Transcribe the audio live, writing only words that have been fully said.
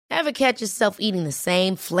Ever catch yourself eating the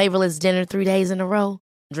same flavorless dinner 3 days in a row?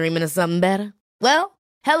 Dreaming of something better? Well,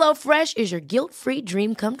 HelloFresh is your guilt-free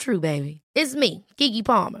dream come true, baby. It's me, Keke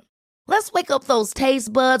Palmer. Let's wake up those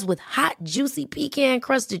taste buds with hot, juicy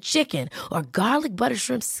pecan-crusted chicken or garlic butter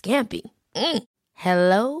shrimp scampi.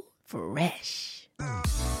 Hello Fresh.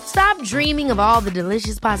 Stop dreaming of all the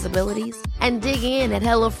delicious possibilities and dig in at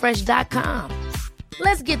HelloFresh.com.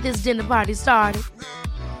 Let's get this dinner party started.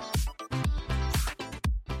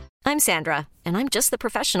 I'm Sandra, and I'm just the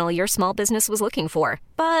professional your small business was looking for.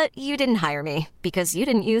 But you didn't hire me because you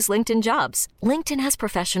didn't use LinkedIn Jobs. LinkedIn has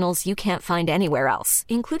professionals you can't find anywhere else,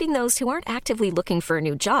 including those who aren't actively looking for a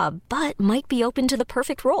new job, but might be open to the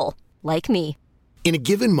perfect role, like me. In a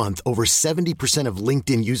given month, over 70% of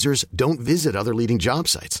LinkedIn users don't visit other leading job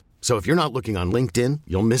sites. So if you're not looking on LinkedIn,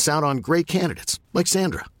 you'll miss out on great candidates like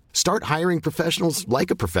Sandra. Start hiring professionals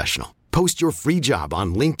like a professional. Post your free job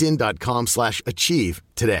on linkedin.com/achieve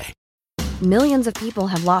today. Millions of people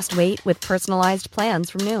have lost weight with personalized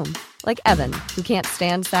plans from Noom. Like Evan, who can't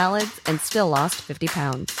stand salads and still lost 50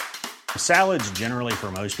 pounds. Salads generally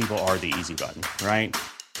for most people are the easy button, right?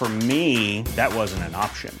 For me, that wasn't an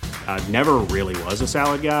option. I never really was a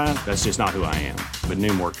salad guy. That's just not who I am. But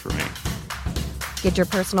Noom worked for me. Get your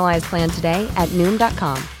personalized plan today at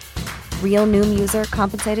Noom.com. Real Noom user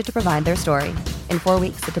compensated to provide their story. In 4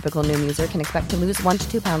 weeks, the typical Noom user can expect to lose 1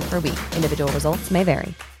 to 2 pounds per week. Individual results may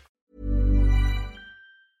vary.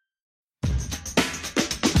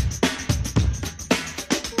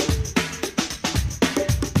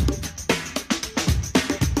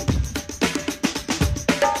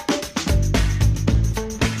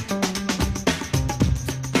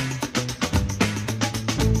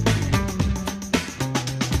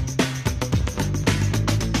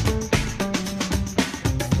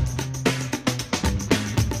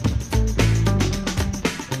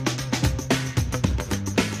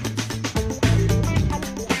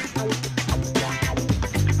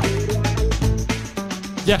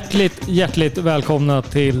 Hjärtligt välkomna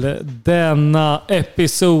till denna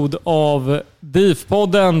episod av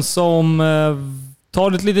DIF-podden som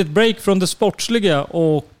tar ett litet break från det sportsliga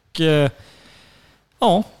och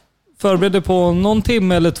förbereder på någon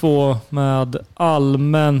timme eller två med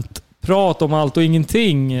allmänt prat om allt och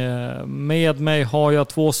ingenting. Med mig har jag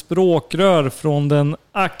 2 språkrör från den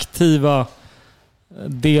aktiva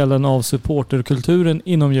delen av supporterkulturen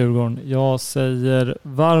inom Djurgården. Jag säger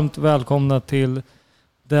varmt välkomna till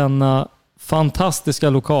denna fantastiska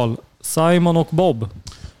lokal. Simon och Bob.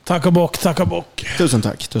 Tack och bock, tack och bock. Tusen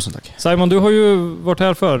tack. Simon, du har ju varit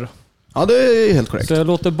här förr. Ja, det är helt korrekt. Så jag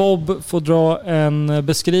låter Bob få dra en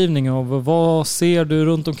beskrivning av vad ser du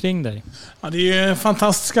runt omkring dig? Ja, det är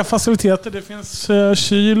fantastiska faciliteter. Det finns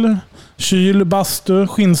kyl, bastu,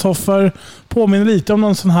 skinnsoffer. Påminner lite om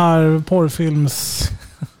någon sån här porrfilms...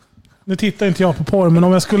 Nu tittar inte jag på porr, men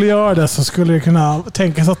om jag skulle göra det så skulle jag kunna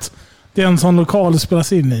tänka sig att det är en sån lokal det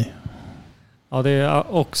spelas in i. Ja, det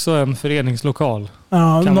är också en föreningslokal.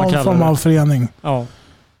 Ja, någon form av förening. Ja.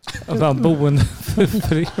 Boende.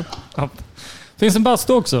 Ja. Finns en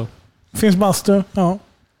bastu också? Finns bastu, ja.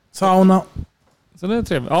 Sauna. Så det är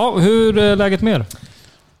trevligt. Ja, hur är läget med er?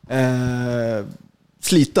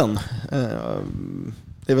 Sliten.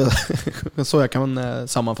 Det är väl så jag kan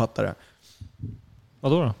sammanfatta det.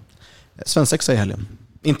 Vadå då? Svensexa i helgen.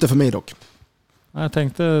 Inte för mig dock. Jag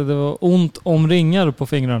tänkte det var ont om ringar på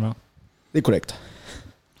fingrarna. Det är korrekt.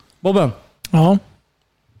 Bobben? Ja.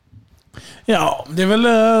 Ja, det är väl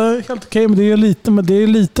helt okej, men det är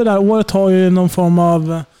lite där. Året har ju någon form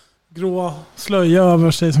av grå slöja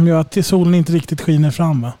över sig som gör att solen inte riktigt skiner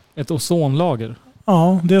fram. Va? Ett ozonlager?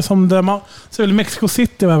 Ja, det är som där man... Så väl Mexico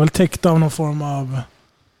City var väl täckt av någon form av...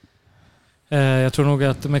 Jag tror nog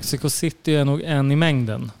att Mexico City är nog en i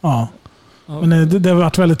mängden. Ja. Men det har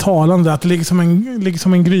varit väldigt talande att det ligger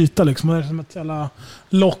som en gryta liksom. Det är som ett jävla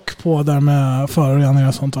lock på där med föroreningar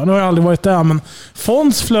och sånt. Nu har jag aldrig varit där, men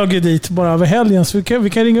Fons flög ju dit bara över helgen, så vi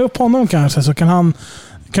kan ringa upp honom kanske, så kan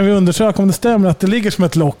vi undersöka om det stämmer att det ligger som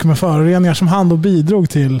ett lock med föroreningar som han då bidrog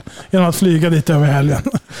till genom att flyga dit över helgen.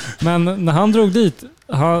 Men när han drog dit,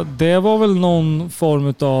 det var väl någon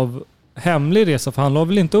form av hemlig resa, för han la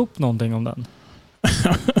väl inte upp någonting om den?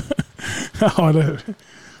 Ja, eller hur?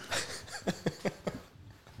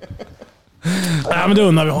 Nej, men det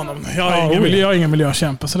undrar vi honom. Jag är ingen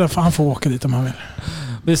miljökämpe, så därför han får åka dit om han vill.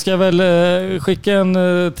 Vi ska väl skicka en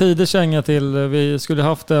tidig känga till. Vi skulle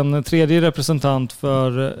haft en tredje representant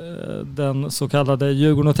för den så kallade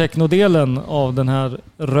Djurgården och Techno-delen av den här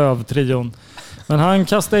rövtrion. Men han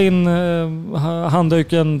kastade in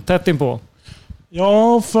handduken tätt in på.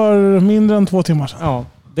 Ja, för mindre än 2 timmar sedan. Ja,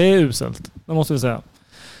 det är uselt. Det måste vi säga.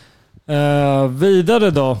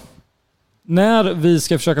 Vidare då. när vi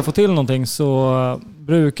ska försöka få till någonting så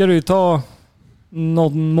brukar det ju ta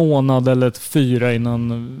någon månad eller 4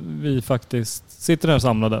 innan vi faktiskt sitter här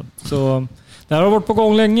samlade. Så det här har varit på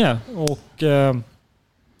gång länge och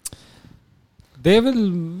det är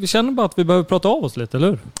väl, vi känner bara att vi behöver prata av oss lite, eller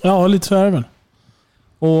hur? Ja, lite så är det väl.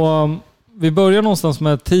 Och vi börjar någonstans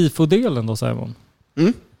med tifo-delen då, Simon.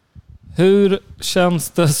 Mm. Hur känns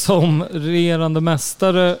det som regerande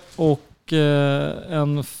mästare och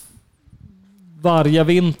varje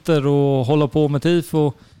vinter och hålla på med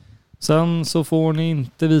tifo? Sen så får ni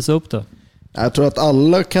inte visa upp det. Jag tror att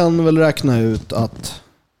alla kan väl räkna ut att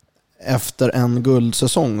efter en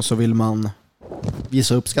guldsäsong så vill man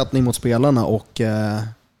visa uppskattning mot spelarna och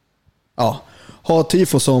ha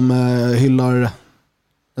tifo som hyllar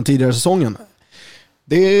den tidigare säsongen.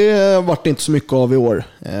 Det vart inte så mycket av i år.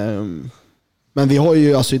 Men vi har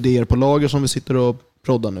ju alltså idéer på lager som vi sitter och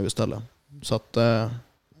proddar nu istället. Så att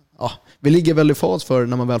vi ligger väl i fas för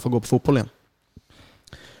när man väl får gå på fotboll igen.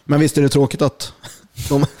 Men visst är det tråkigt att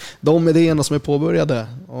de idéerna som är påbörjade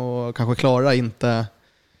och kanske klara inte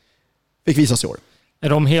fick visas i år. Är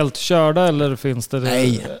de helt körda eller finns det...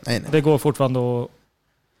 Nej. Det går fortfarande att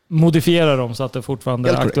modifiera dem så att det fortfarande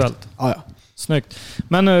är aktuellt. Ja. Snyggt.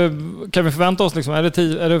 Men kan vi förvänta oss, liksom,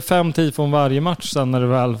 är det 5 tifon varje match sen när det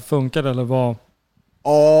väl funkar eller vad?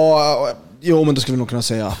 Jo, men det skulle vi nog kunna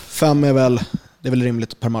säga. 5 är väl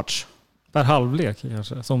rimligt per match. Per halvlek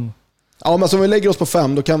kanske? Ja, men om vi lägger oss på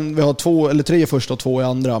 5 då kan vi ha 2 eller 3 i första och 2 i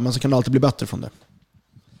andra. Men så kan det alltid bli bättre från det.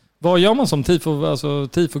 Vad gör man som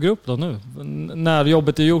tifogrupp då nu? När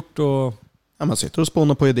jobbet är gjort och... Ja, man sitter och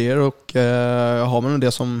spånar på idéer och har man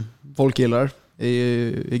det som folk gillar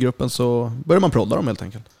i gruppen så börjar man prodda dem helt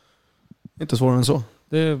enkelt. Inte svårare än så.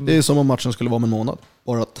 Det är som om matchen skulle vara om en månad.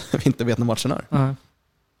 Bara att vi inte vet när matchen är.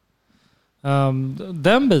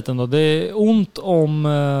 Den biten då, det är ont om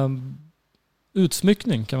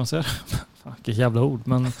utsmyckning kan man säga. Vilket jävla ord.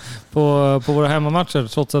 Men på våra hemmamatcher,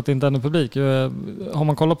 trots att det inte är någon publik. Har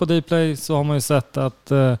man kollat på Dplay så har man ju sett att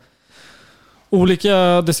det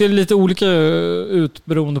ser lite olika ut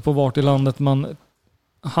beroende på vart i landet man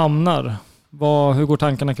hamnar. Hur går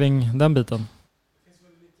tankarna kring den biten?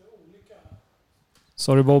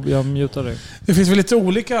 Sorry Bob, jag mutar dig. Det finns väl lite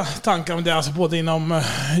olika tankar om det, alltså både inom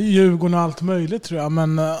Djurgården och allt möjligt tror jag.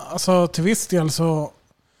 Men alltså, till viss del så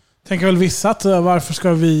tänker väl vissa att varför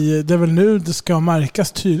ska vi... Det är väl nu det ska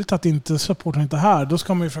märkas tydligt att inte supporten inte är här. Då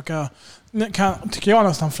ska man ju försöka, tycker jag,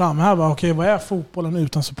 nästan framhäva, okej, vad är fotbollen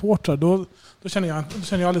utan supportrar? Då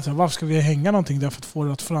känner jag lite, varför ska vi hänga någonting där för att få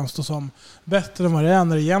det att framstå som bättre än vad det är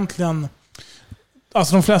när det egentligen...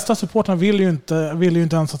 Alltså de flesta supportrarna vill ju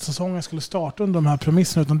inte ens att säsongen skulle starta under de här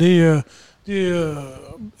premisserna, utan det är ju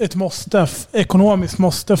ett ekonomiskt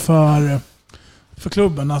måste för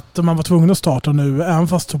klubben att man var tvungen att starta nu även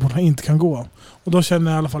fast supportrarna inte kan gå. Och då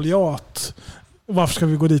känner i alla fall jag att varför ska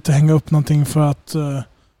vi gå dit och hänga upp någonting för att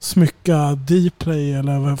smycka Dplay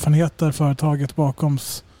eller vad fan heter företaget bakom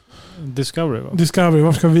Discovery, va? Discovery,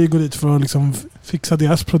 varför ska vi gå dit för att liksom fixa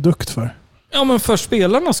deras produkt för? Ja, men för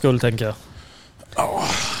spelarnas skull tänker jag.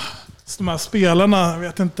 De här spelarna,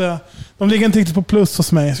 vet inte, de ligger inte riktigt på plus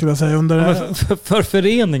hos mig skulle jag säga. För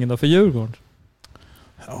föreningen då, för Djurgården?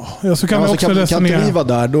 Ja, så kan man också resonera. Kan inte vi vara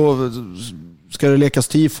där, då ska det lekas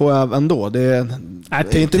tifo ändå. Det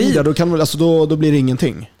är inte vi där, då, då blir det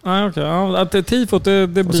ingenting. Okej. Ja, att det tifot, det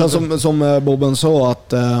blir... Och sen som Bobben sa, att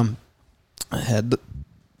det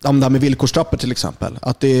här med villkorstrappor till exempel,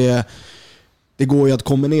 att det går ju att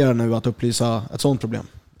kombinera nu att upplysa ett sånt problem.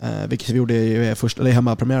 Vilket vi gjorde i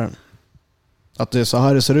hemmapremiären. Att det är så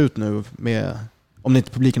här det ser ut nu med, om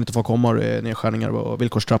inte publiken inte får komma och det är nedskärningar och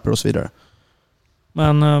villkorstrappor och så vidare.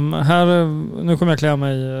 Men nu kommer jag klä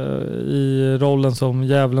mig i rollen som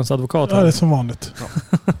djävulens advokat här. Ja, det är som vanligt. Ja.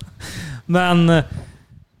 Men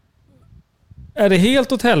är det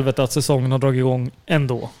helt åt helvete att säsongen har dragit igång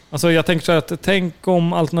ändå? Alltså jag tänker så att tänk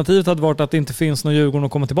om alternativet hade varit att det inte finns någon Djurgården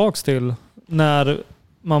att komma tillbaka till när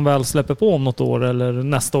man väl släpper på om något år eller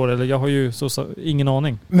nästa år, eller jag har ju så ingen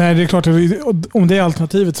aning. Nej, det är klart att om det är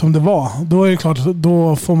alternativet som det var, då är det klart att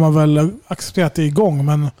då får man väl acceptera att det är igång,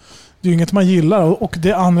 men det är ju inget man gillar, och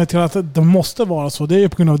det anledningen till att det måste vara så, det är ju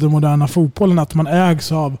på grund av den moderna fotbollen, att man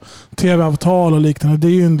ägs av tv-avtal och liknande. Det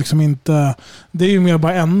är ju liksom inte, det är ju mer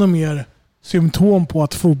bara ännu mer symptom på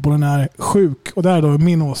att fotbollen är sjuk, och det är då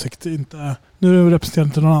min åsikt, inte, nu representerar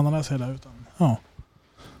inte någon annan säga det, utan ja.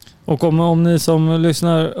 Och om ni som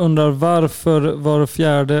lyssnar undrar varför var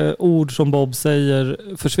fjärde ord som Bob säger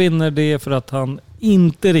försvinner, det är för att han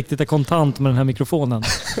inte riktigt är kontant med den här mikrofonen.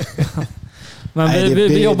 Men nej,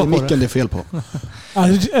 vi jobbar på det. Det är fel på.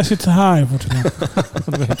 Jag sitter här fortfarande.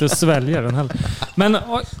 Du behöver inte svälja den heller. Men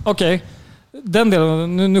okej. den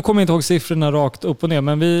delen, nu kommer jag inte ihåg siffrorna rakt upp och ner,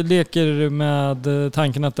 men vi leker med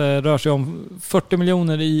tanken att det rör sig om 40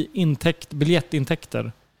 miljoner i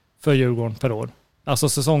biljettintäkter för Djurgården per år. Alltså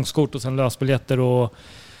säsongskort och sen lösbiljetter och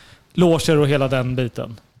loger och hela den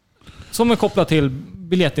biten. Som är kopplat till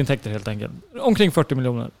biljettintäkter helt enkelt. Omkring 40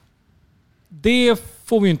 miljoner. Det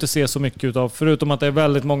får vi inte se så mycket utav, förutom att det är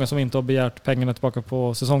väldigt många som inte har begärt pengarna tillbaka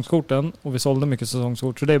på säsongskorten. Och vi sålde mycket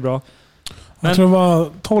säsongskort, så det är bra. Men jag tror det var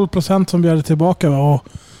 12% som begärde tillbaka.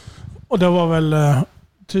 Och det var väl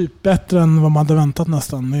typ bättre än vad man hade väntat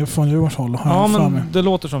nästan från Djurgårdens håll. Ja, men det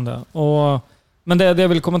låter som det. Men det jag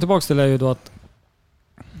vill komma tillbaka till är ju då att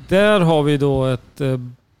där har vi då ett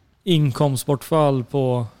inkomstbortfall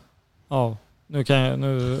på, ja,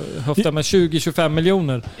 nu höftar med 20-25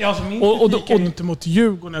 miljoner. Ja, alltså min kritik är inte mot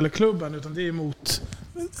Djurgården eller klubben, utan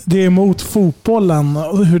det är mot fotbollen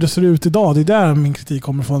och hur det ser ut idag. Det är där min kritik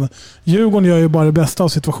kommer ifrån. Djurgården gör ju bara det bästa av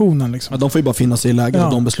situationen. Liksom. Men de får ju bara finna sig i läget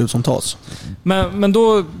och de beslut som tas. Men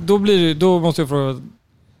då måste jag fråga,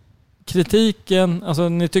 kritiken, alltså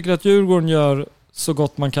ni tycker att Djurgården gör så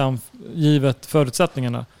gott man kan givet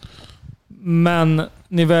förutsättningarna. Men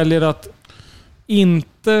ni väljer att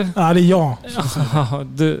inte... Ja, det är jag.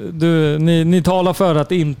 Ni talar för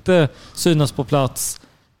att inte synas på plats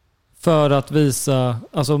för att visa,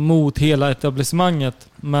 alltså mot hela etablissemanget.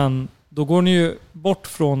 Men då går ni ju bort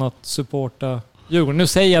från att supporta Djurgården. Nu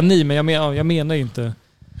säger jag ni, men jag menar inte...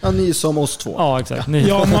 Ja, ni som oss två. Ja, exakt. Ni.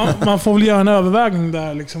 Ja, man får väl göra en övervägning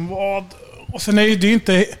där. Liksom. Och sen är det ju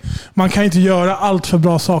inte... Man kan inte göra allt för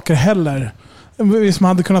bra saker heller. Visst, man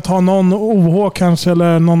hade kunnat ha någon OH kanske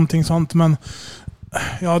eller någonting sånt, men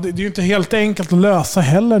ja, det är ju inte helt enkelt att lösa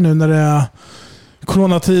heller nu när det är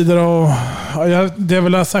coronatider och det är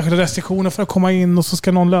väl särskilda restriktioner för att komma in och så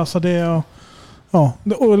ska någon lösa det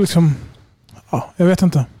och liksom, jag vet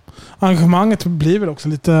inte. Engagemanget blir väl också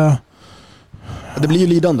lite... Det blir ju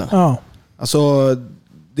lidande. Ja. Alltså,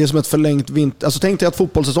 det är som ett förlängt vinter. Alltså, tänk dig att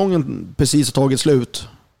fotbollssäsongen precis har tagit slut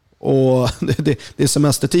och det är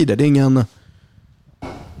semestertider. Det är ingen...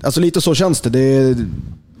 Alltså lite så känns det.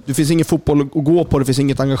 Det finns ingen fotboll att gå på, det finns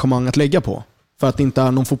inget engagemang att lägga på. För att det inte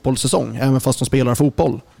är någon fotbollssäsong, även fast de spelar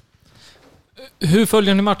fotboll. Hur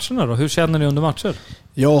följer ni matcherna då? Hur känner ni under matcher?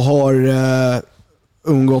 Jag har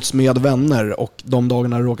umgåtts med vänner och de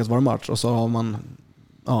dagarna det råkat vara match. Och så har man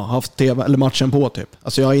haft TV, eller matchen på typ.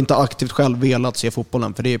 Alltså jag har inte aktivt själv velat se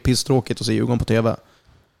fotbollen, för det är pisstråkigt att se Djurgården på TV.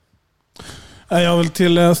 Jag vill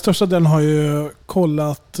till största delen har ju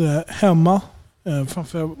kollat hemma.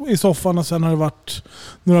 I soffan, och sen har det varit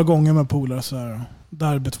några gånger med polare så här.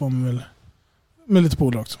 Derbyt var man väl med lite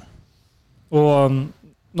polare också. Och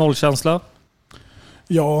nollkänsla?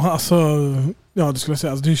 Ja, alltså det skulle jag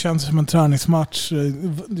säga. Alltså, det känns som en träningsmatch.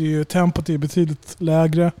 Det är ju tempot är betydligt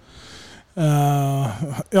lägre.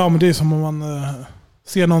 Men det är som om man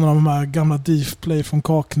ser någon av de här gamla DIF-play från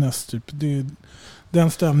Kaknäs typ. Det är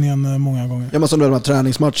den stämningen många gånger. Ja, men som de här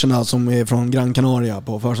träningsmatcherna som är från Gran Canaria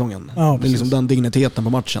på försäsongen. Ja, det är liksom den digniteten på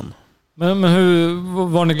matchen. Men hur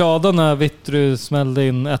var ni glada när Vittry smällde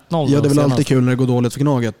in 1-0? Ja, det är väl alltid kul när det går dåligt för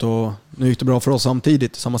Gnaget, och nu gick det bra för oss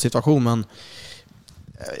samtidigt i samma situation, men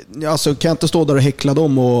alltså, kan jag inte stå där och häckla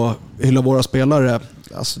dem och hylla våra spelare,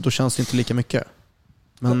 alltså, då känns det inte lika mycket.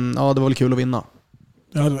 Men det var väl kul att vinna.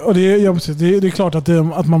 Ja, och det är klart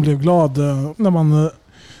att man blev glad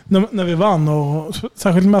när vi vann, och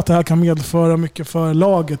särskilt med att det här kan medföra mycket för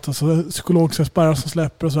laget, alltså psykologiska spärrar som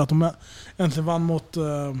släpper och så, att de äntligen vann mot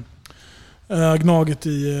Gnaget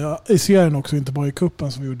i serien också, inte bara i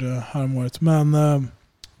kuppen som vi gjorde här om året. Men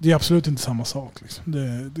det är absolut inte samma sak liksom.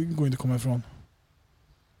 Det går inte att komma ifrån.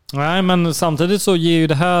 Nej, men samtidigt så ger ju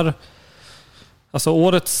det här, alltså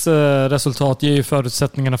årets resultat ger ju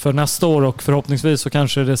förutsättningarna för nästa år, och förhoppningsvis så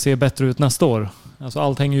kanske det ser bättre ut nästa år. Alltså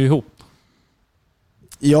allt hänger ju ihop.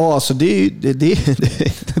 Ja, alltså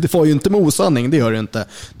det var ju inte med osanning, det gör det inte.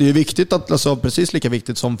 Det är viktigt att, alltså, precis lika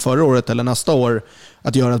viktigt som förra året eller nästa år,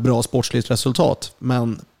 att göra ett bra sportsligt resultat.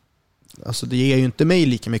 Men alltså, det ger ju inte mig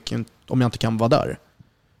lika mycket om jag inte kan vara där.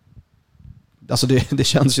 Alltså det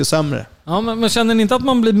känns ju sämre. Ja, men känner ni inte att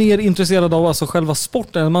man blir mer intresserad av alltså själva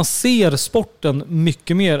sporten? Man ser sporten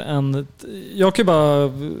mycket mer än... Jag kan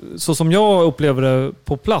bara, så som jag upplever det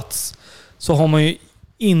på plats, så har man ju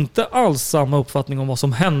inte alls samma uppfattning om vad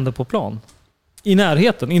som händer på plan. I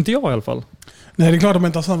närheten, inte jag i alla fall. Nej, det är klart att man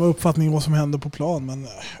inte har samma uppfattning om vad som händer på plan, men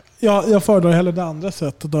jag föredrar hellre det andra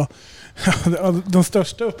sättet då. Den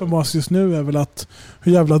största uppenbarelsen just nu är väl att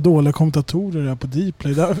hur jävla dåliga kommentatorer är på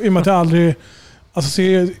Dplay. I och med att jag aldrig, alltså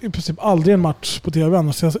ser i princip aldrig en match på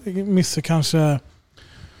TV, så jag missar kanske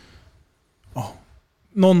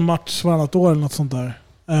någon match varannat år eller något sånt där.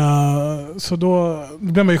 Så då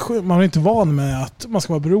blir man är inte van med att man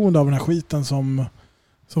ska vara beroende av den här skiten som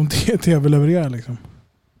TV levererar liksom.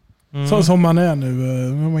 Så som man är nu.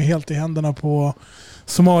 Man är helt i händerna på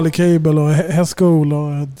Somali Cable och Hescool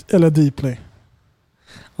eller Dplay.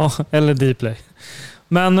 Ja, eller Dplay.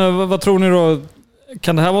 Men vad tror ni då?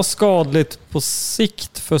 Kan det här vara skadligt på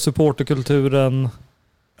sikt för supporterkulturen?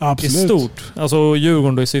 Absolut. I stort? Alltså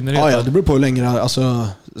Djurgården då i synnerhet? Ja, det beror på hur länge det här... Alltså,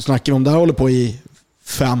 snackar vi om det här håller på i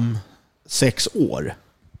 5-6 år.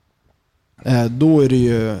 Då är det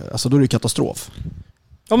ju då är det katastrof.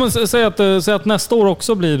 Ja, men säg att nästa år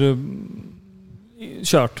också blir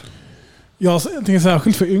kört. Jag tänker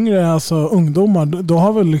särskilt för yngre, alltså ungdomar, då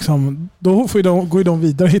har väl liksom, då går de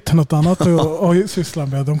vidare och hittar något annat och syssla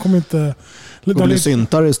med. De kommer inte... De blir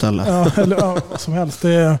syntare istället. Ja, eller vad som helst.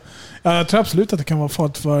 Jag tror absolut att det kan vara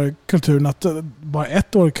farligt för kulturen att bara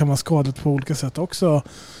ett år kan vara skadligt på olika sätt också.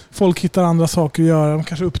 Folk hittar andra saker att göra. De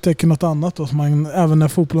kanske upptäcker något annat då, som man, även när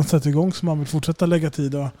fotbollen sätter igång, som man vill fortsätta lägga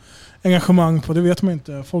tid och engagemang på. Det vet man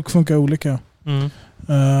inte. Folk funkar olika.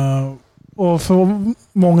 Och för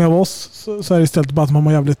många av oss så är det istället bara att man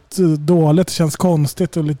mår jävligt dåligt. Det känns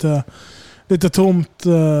konstigt och lite tomt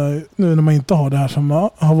nu när man inte har det här som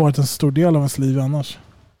har varit en stor del av ens liv annars.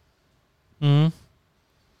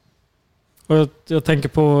 Och jag tänker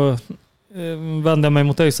på, vänder jag mig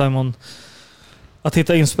mot dig Simon, att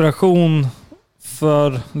hitta inspiration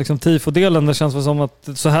för liksom tifodelen. Det känns väl som att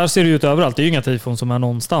så här ser det ut överallt. Det är ju inga tifon som är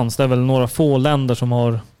någonstans. Det är väl några få länder som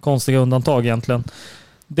har konstiga undantag egentligen.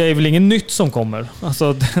 Det är väl inget nytt som kommer.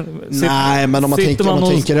 Alltså, nej, men om man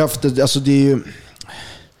tänker efter, alltså det är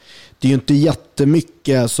ju inte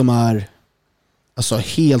jättemycket som är alltså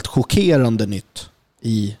helt chockerande nytt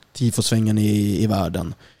i tifosvängen i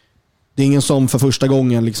världen. Det är ingen som för första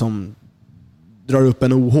gången liksom drar upp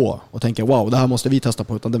en OH och tänker wow, det här måste vi testa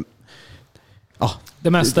på, utan det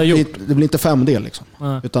mesta är gjort. Det blir inte 5D liksom.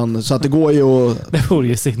 Utan, så att det går ju att... Det vore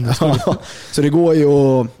ju sinnessjukt. Så det går ju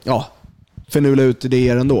att förnula ut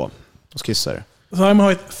idéer ändå och skissar. Så har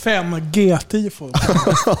man ett 5G-tifo.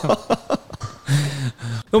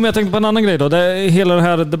 Men jag tänkte på en annan grej då. Det är hela den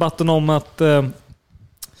här debatten om att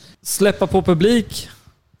släppa på publik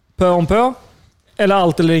pö om pö, eller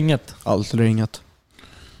allt eller inget. Allt eller inget.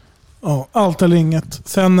 Ja, allt eller inget.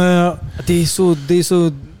 Sen... Det är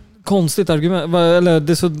så konstigt argument, eller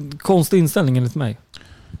det är så konstig inställning enligt mig.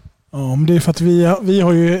 Ja, men det är för att vi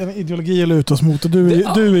har ju en ideologi att luta oss mot, och du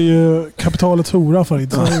är ju kapitalets hora för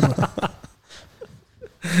det.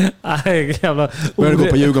 Nej, jävla... Började gå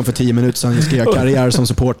på Djurgården för 10 minuter sedan. Jag ska göra karriär som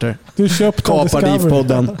supporter. Du köpte Kapar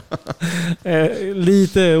DIF-podden.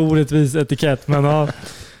 Lite orättvis etikett, men ja.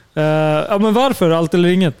 Men varför allt eller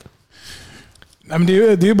inget? Nej, men det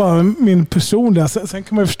är ju bara min personliga. Sen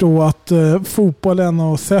kan man ju förstå att fotbollen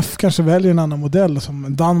och SEF kanske väljer en annan modell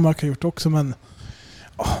som Danmark har gjort också, men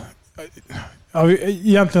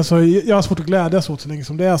egentligen så jag har svårt att glädjas åt så länge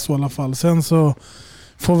som det är så i alla fall. Sen så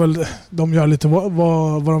får väl de göra lite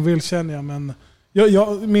vad de vill, känner jag, men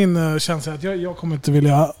min känsla är att jag kommer inte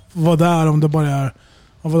vilja vara där om det bara är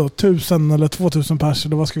 1000 eller 2000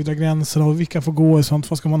 personer. Då vad ska vi dra gränsen och vilka får gå i sånt?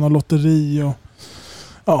 Vad ska man ha lotteri och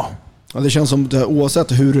ja, det känns som att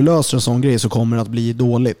oavsett hur du löser en sån grej så kommer det att bli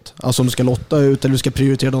dåligt. Alltså om du ska lotta ut eller du ska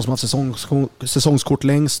prioritera de som har haft säsongskort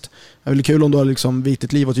längst. Det är väl kul om du har liksom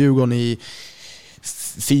vikt liv åt Djurgården i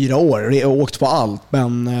 4 år och åkt på allt,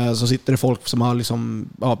 men så sitter det folk som har liksom,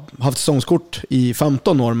 haft säsongskort i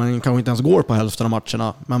 15 år men kanske inte ens går på hälften av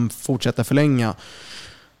matcherna men fortsätter förlänga.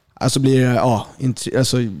 Alltså blir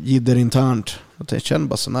det jidder internt. Jag känner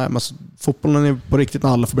bara så, nej, men fotbollen är på riktigt när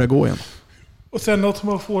alla får börja gå igen. Och sen något som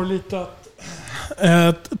man får lite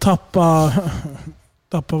att tappa,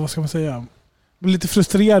 vad ska man säga, blir lite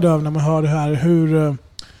frustrerad över när man hör det här, hur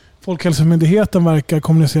Folkhälsomyndigheten verkar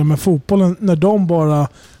kommunicera med fotbollen när de bara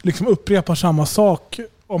liksom upprepar samma sak,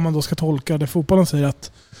 om man då ska tolka det fotbollen säger,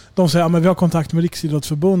 att de säger att vi har kontakt med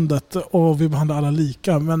Riksidrottsförbundet och vi behandlar alla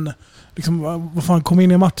lika, men liksom, vad fan, kom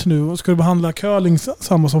in i match nu. Ska du behandla curling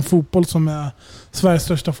samma som fotboll, som är Sveriges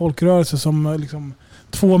största folkrörelse, som liksom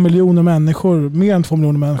 2 miljoner människor, mer än 2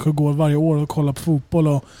 miljoner människor går varje år och kollar på fotboll,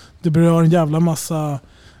 och det berör en jävla massa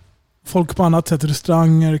folk på annat sätt,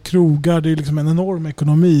 restauranger, krogar. Det är liksom en enorm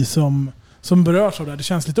ekonomi som berörs av det. Det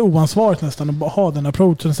känns lite oansvarigt nästan att ha den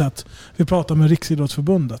approachen, så att vi pratar med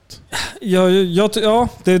Riksidrottsförbundet. Ja,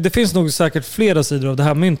 det finns nog säkert flera sidor av det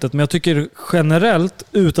här myntet, men jag tycker generellt,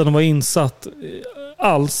 utan att vara insatt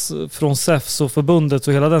alls från SEFs och förbundet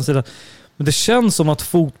och hela den sidan, men det känns som att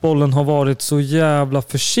fotbollen har varit så jävla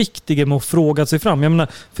försiktiga med att fråga sig fram. Jag menar,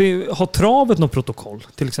 har travet något protokoll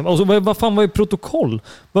till exempel? Alltså, vad är protokoll?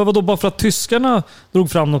 Vad då, bara för att tyskarna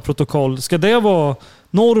drog fram något protokoll? Ska det vara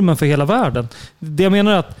normen för hela världen. Det jag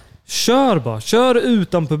menar är att kör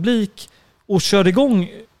utan publik och kör igång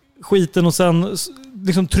skiten och sen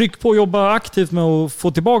liksom tryck på och jobba aktivt med att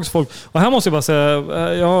få tillbaka folk. Och här måste jag bara säga,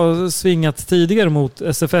 jag har svingat tidigare mot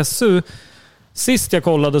SFSU. Sist jag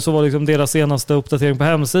kollade så var liksom deras senaste uppdatering på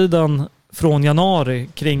hemsidan från januari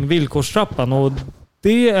kring villkorstrappan, och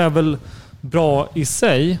det är väl bra i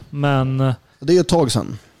sig, men... Det är ju ett tag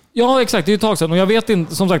sedan. Ja, exakt. Det är ett tag sedan. Och jag vet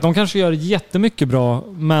inte, som sagt, de kanske gör jättemycket bra,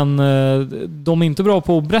 men de är inte bra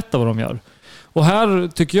på att berätta vad de gör. Och här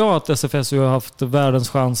tycker jag att SFSU har haft världens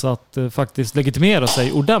chans att faktiskt legitimera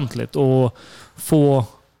sig ordentligt och få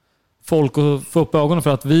folk att få upp ögonen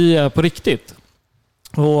för att vi är på riktigt.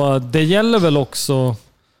 Och det gäller väl också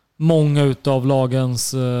många utav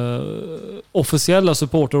lagens officiella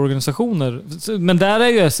supporterorganisationer. Men där är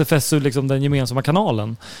ju SFSU liksom den gemensamma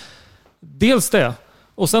kanalen. Dels det.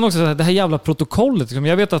 Och sen också det här jävla protokollet. Liksom.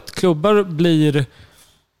 Jag vet att klubbar blir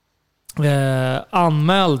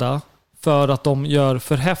anmälda för att de gör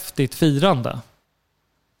för häftigt firande.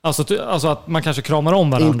 Alltså att man kanske kramar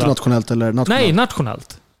om varandra. Internationellt eller nationellt? Nej,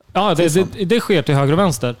 nationellt. Ja, det sker till höger och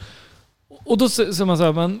vänster. Och då säger man så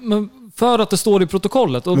här, men för att det står i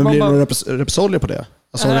protokollet. Och men man blir det bara, några repressalier på det?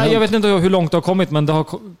 Alltså, jag vet inte hur långt det har kommit, men det har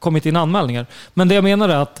kommit in anmälningar. Men det jag menar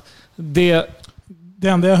är att det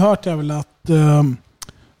enda jag har hört är väl att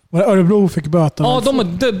Örebro fick böta. Ja,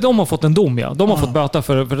 de har fått en dom, ja. De har fått böta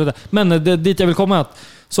för det där. Men dit jag vill komma är att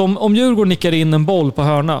om Djurgården nickar in en boll på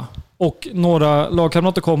hörna och några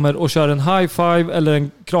lagkamrater kommer och kör en high five eller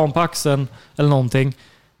en kram på axeln eller någonting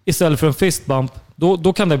istället för en fist bump,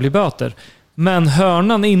 då kan det bli böter. Men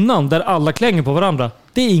hörnan innan, där alla klänger på varandra,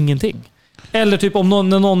 det är ingenting. Eller typ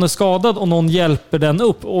när någon är skadad och någon hjälper den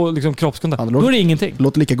upp och liksom kroppskontakt, då är det ingenting. Det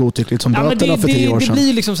låter lika godtyckligt som böterna för 10 år sedan. Det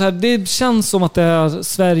blir liksom så här, det känns som att det är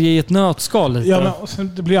Sverige i ett nötskal lite. Ja,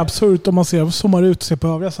 men det blir absurt om man zoomar ut och ser på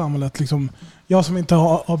övriga samhället. Liksom, jag som inte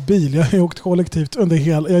har bil, jag har åkt kollektivt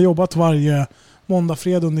jag har jobbat varje måndag,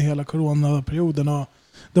 fredag under hela coronaperioden. Och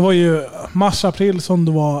det var ju mars-april som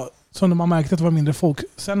man märkte att det var mindre folk.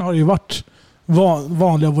 Sen har det ju varit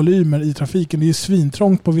vanliga volymer i trafiken. Det är ju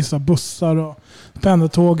svintrångt på vissa bussar och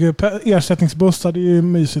pendeltåg, ersättningsbussar. Det är ju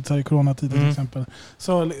mysigt här i coronatiden till exempel.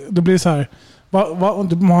 Så det blir så här,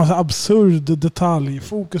 man har så absurd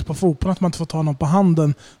detaljfokus på fotbollen, att man inte får ta någon på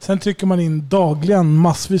handen. Sen trycker man in dagligen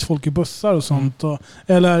massvis folk i bussar och sånt.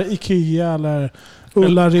 Eller Ikea eller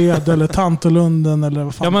Ullared eller Tantolunden eller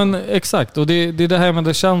vad fan. Ja, men exakt. Och det är det här, men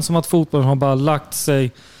det känns som att fotbollen har bara lagt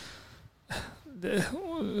sig,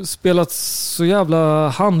 spelat så jävla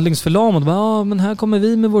handlingsförlamad. Men här kommer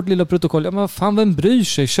vi med vårt lilla protokoll. Ja, men fan, vem bryr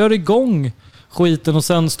sig? Kör igång skiten och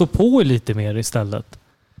sen stå på lite mer istället.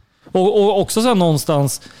 Och också så här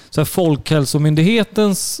någonstans så här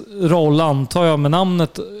Folkhälsomyndighetens roll, antar jag med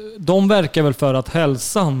namnet, de verkar väl för att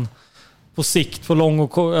hälsan på sikt,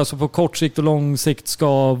 alltså på kort sikt och lång sikt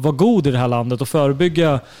ska vara god i det här landet och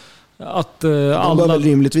förebygga att de behöver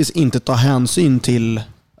rimligtvis inte ta hänsyn till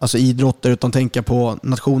idrotter utan tänka på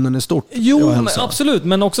nationen i stort. Jo, absolut.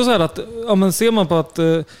 Men också så här att ser man på att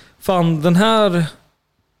fan, den här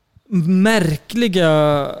märkliga,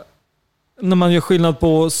 när man gör skillnad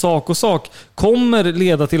på sak och sak, kommer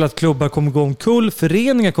leda till att klubbar kommer gå omkull,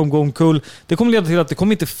 föreningar kommer gå omkull. Det kommer leda till att det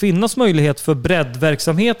kommer inte finnas möjlighet för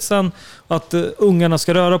breddverksamhet sen, att ungarna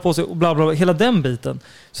ska röra på sig och bla bla, hela den biten.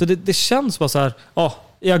 Så det känns bara så här,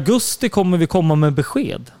 i augusti kommer vi komma med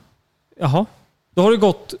besked. Jaha. Då har det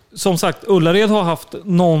gått, som sagt, Ullared har haft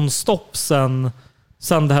non-stop sen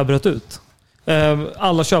det här bröt ut.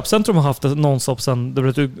 Alla köpcentrum har haft non-stop sen det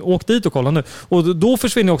bröt ut. Åk dit och kolla nu. Och då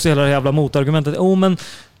försvinner också hela det jävla motargumentet. Men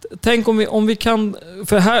tänk om vi kan...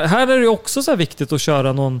 För här är det också så här viktigt att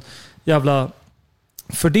köra någon jävla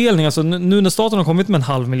fördelning. Alltså nu när staten har kommit med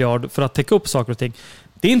 500 miljoner för att täcka upp saker och ting.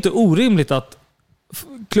 Det är inte orimligt att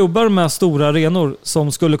klubbar med stora arenor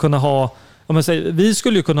som skulle kunna ha... Vi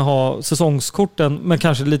skulle ju kunna ha säsongskorten men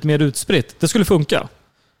kanske lite mer utspritt. Det skulle funka.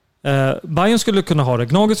 Bayern skulle kunna ha det,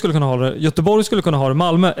 Gnaget skulle kunna ha det, Göteborg skulle kunna ha det,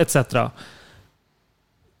 Malmö etc.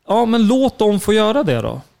 Ja, men låt dem få göra det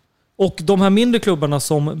då. Och de här mindre klubbarna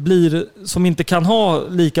som inte kan ha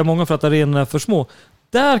lika många för att arenorna är för små,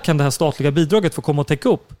 där kan det här statliga bidraget få komma och täcka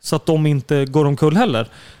upp så att de inte går omkull heller.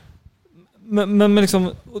 Men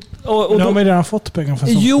liksom... Och de har man redan fått pengar för.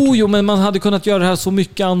 Jo, men man hade kunnat göra det här så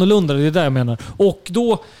mycket annorlunda. Det är det jag menar. Och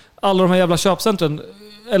då, alla de här jävla köpcentren,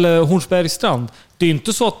 eller Hornsbergsstrand, det är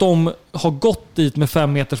inte så att de har gått dit med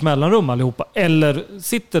 5 meters mellanrum allihopa, eller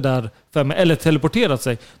sitter där eller teleporterat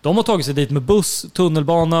sig. De har tagit sig dit med buss,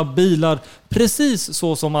 tunnelbana, bilar, precis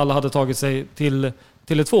så som alla hade tagit sig till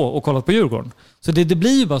Tele2 och kollat på Djurgården. Så det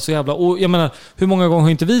blir ju bara så jävla... Och jag menar, hur många gånger har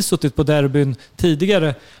inte vi suttit på derbyn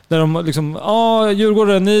tidigare där de liksom,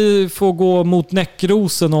 Djurgården, ni får gå mot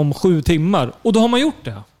Näckrosen om 7 timmar. Och då har man gjort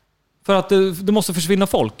det. För att det måste försvinna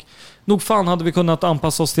folk. Nog fan hade vi kunnat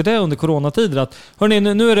anpassa oss till det under coronatider. Att, hörni,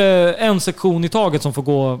 nu är det en sektion i taget som får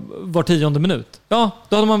gå var 10:e minut. Ja,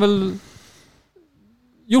 då hade man väl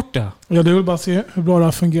gjort det. Ja, det är väl bara att se hur bra det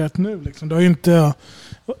har fungerat nu. Liksom. Det har ju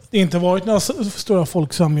inte varit några stora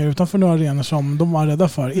folksamlingar utanför några arenor som de var rädda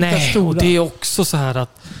för. Nej, och det är också så här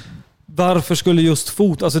att varför skulle just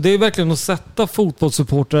alltså det är verkligen att sätta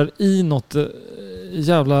fotbollssupportrar i något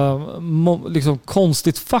jävla liksom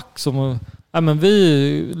konstigt fack som men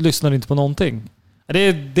vi lyssnar inte på någonting. Det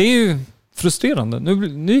är ju frustrerande.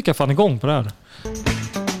 Nu gick jag fan igång på det här.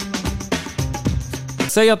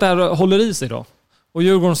 Säg att det här håller i sig då. Och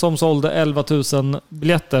Djurgården som sålde 11 000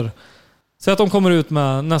 biljetter. Säg att de kommer ut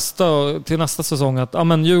med till nästa säsong att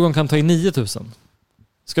Djurgården kan ta in 9 000.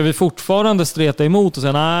 Ska vi fortfarande streta emot och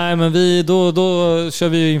säga nej, men då kör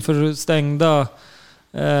vi inför stängda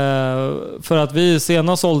för att vi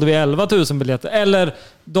senast sålde vi 11 000 biljetter. Eller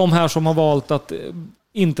de här som har valt att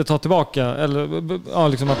inte ta tillbaka eller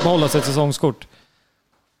liksom att behålla sitt säsongskort.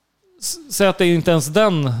 Säg att det är inte ens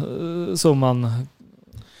den summan.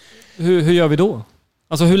 Hur gör vi då?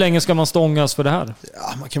 Alltså hur länge ska man stångas för det här?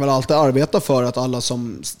 Ja, man kan väl alltid arbeta för att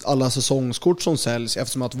alla säsongskort som säljs,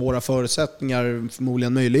 eftersom att våra förutsättningar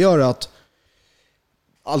förmodligen möjliggör att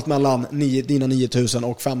allt mellan dina 9 000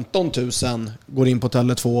 och 15 000 går in på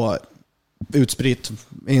Tele2 utspritt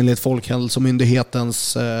enligt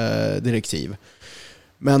Folkhälsomyndighetens direktiv.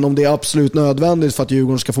 Men om det är absolut nödvändigt för att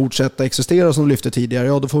Djurgården ska fortsätta existera som de lyfte tidigare,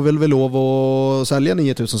 ja då får vi väl lov att sälja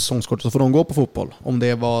 9 000 säsongskort så får de gå på fotboll. Om det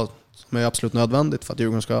är vad som är absolut nödvändigt för att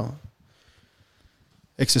Djurgården ska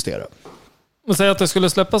existera. Men säg att det skulle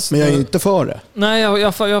släppas... Men jag är inte för det. Nej,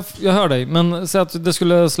 jag hör dig. Men säg att det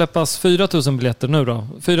skulle släppas 4 000 biljetter nu då.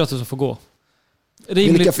 4 000 får gå.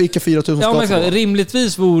 Vilka 4 000 ska få gå?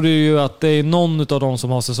 Rimligtvis vore det ju att det är någon av dem som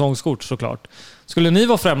har säsongskort såklart. Skulle ni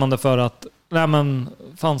vara främmande för att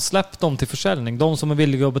släpp dem till försäljning. De som är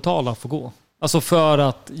villiga att betala får gå. Alltså för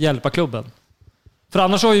att hjälpa klubben. För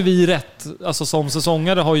annars har ju vi rätt, alltså som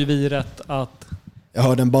säsongare har ju vi rätt att... Jag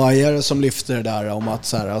hörde en bajare som lyfter det där om att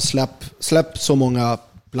så här, släpp så många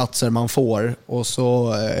platser man får och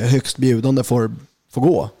så högst bjudande får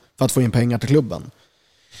gå för att få in pengar till klubben.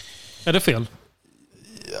 Är det fel?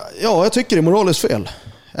 Ja, jag tycker det är moraliskt fel.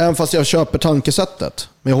 Även fast jag köper tankesättet.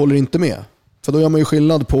 Men jag håller inte med. För då gör man ju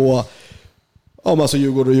skillnad på alltså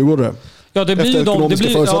Djurgårdare. Ja, det blir efter ekonomiska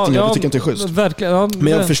förutsättningar. Det tycker jag inte är schysst. Verkligen, ja,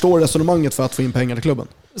 men jag förstår resonemanget för att få in pengar till klubben.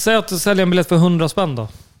 Säg att du säljer en biljett för 100 spänn då.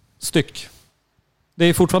 Styck. Det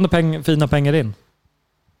är fortfarande fina pengar in.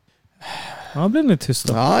 Ja, blir ni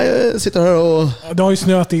tysta. Ja, jag sitter här och... Det har ju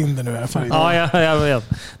snöat in det nu. Ja, jag vet.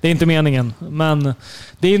 Det är inte meningen. Men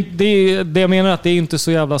det jag menar är att det är inte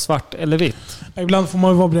så jävla svart eller vitt. Ibland får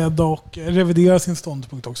man vara beredd och revidera sin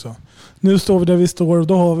ståndpunkt också. Nu står vi där vi står och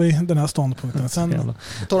då har vi den här ståndpunkten. Sen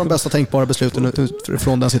tar de bästa tänkbara besluten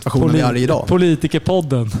utifrån den situationen vi är i idag.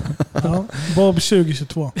 Politikerpodden. Ja, Bob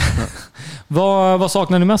 2022. Vad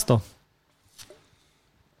saknar ni mest då?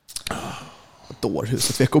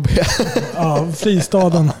 Dårhuset VKB. Ja,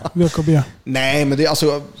 fristaden VKB. Nej, men det är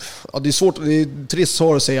alltså det är svårt, det är trist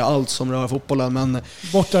svar att säga allt som rör fotbollen, men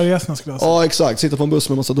bortaresorna skulle jag säga. Ja, exakt. Sitta på en buss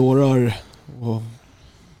med massa dårar och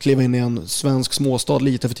kliva in i en svensk småstad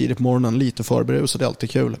lite för tidigt på morgonen, lite förberus, det är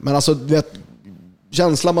alltid kul. Men alltså, du vet,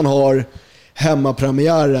 känslan man har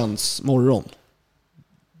hemmapremiärens morgon,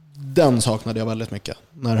 den saknade jag väldigt mycket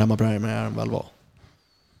när hemmapremiären väl var.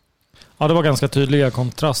 Ja, det var ganska tydliga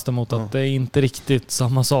kontraster mot att det är inte riktigt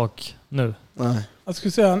samma sak nu. Nej. Jag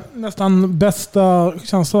skulle säga nästan bästa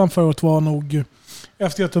känslan för året var nog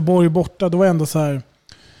efter Göteborg borta. Det var ändå så här.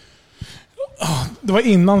 Det var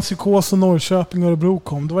innan Psykos och Norrköping och Örebro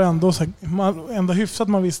kom. Det var ändå så här, ändå hyfsat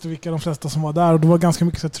man visste vilka de flesta som var där. Och det var ganska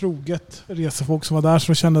mycket så här troget resefolk som var där.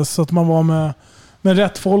 Så det kändes så att man var med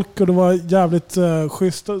rätt folk. Och det var jävligt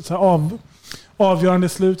schysst. Så här, avgörande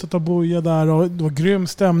slutet av Boja där. Och det var grym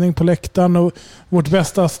stämning på läktaren. Och vårt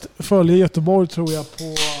bästa följe i Göteborg tror jag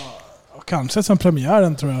på... Kanske sen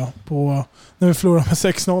premiären tror jag. På, när vi förlorade med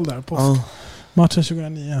 6-0 där på matchen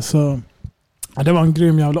 2009. Så... Ja, det var en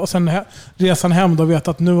grym jävla. Och sen resan hem då, vet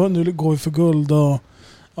att nu går vi för guld och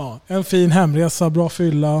en fin hemresa, bra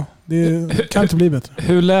fylla. Det kan inte bli bättre.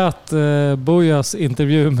 Hur lät Bojas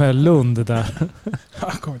intervju med Lund där?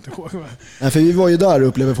 Jag kommer inte ihåg. Nej, för vi var ju där och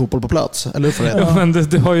upplevde fotboll på plats, eller hur? Ja, men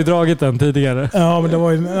du har ju dragit den tidigare. Ja, men det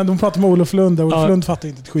var ju, de pratade med Olof Lund och Olof Lund fattade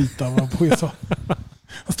inte ett skit av vad Boja sa.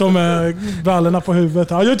 Han stod med brallorna på huvudet.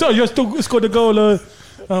 Jag stod scored a goal och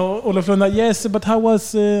Ja, Olof Lunda, yes, but how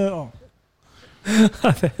was... ja.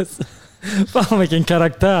 Fan vilken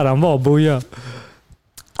karaktär han var, Buja.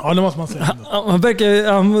 Ja, det måste man säga.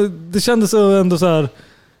 Det kändes ändå så här.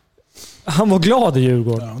 Han var glad i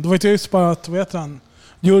Djurgården. Ja, det var inte just bara att, vad heter han?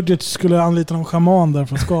 Djurdjic skulle anlita någon schaman där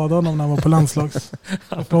för att skada honom när han var på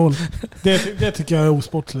landslagsuppehåll. Det tycker jag är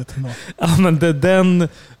osportligt ändå. Ja, men den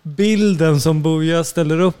bilden som Buja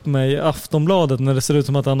ställer upp med i Aftonbladet när det ser ut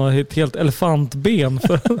som att han har ett helt elefantben.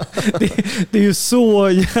 Det är ju så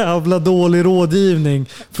jävla dålig rådgivning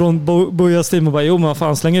från Bujas team och bara, jo men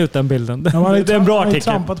fan, släng ut den bilden. Det är en bra artikel.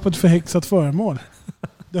 Han har trampat på ett förhäxat föremål.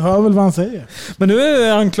 Det hör väl vad han säger. Men nu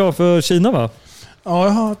är han klar för Kina, va? Ja,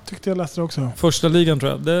 jag tyckte jag läste det också. Första ligan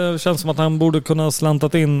tror jag. Det känns som att han borde kunna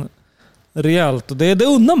slantat in rejält. Och det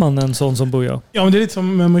undrar man en sån som Buja. Ja, men det är lite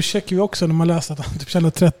som med Mushekiwi också. När man läser att han typ tjänar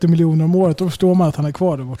 30 miljoner om året. Då förstår man att han är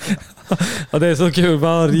kvar där borta. Ja, det är så kul.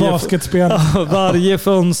 Basketspelare. Varje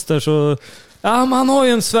fönster så... Ja, men han har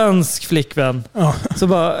ju en svensk flickvän. Ja. Så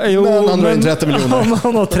bara, men han har 30 miljoner.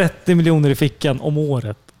 Han har 30 miljoner i fickan om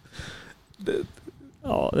året.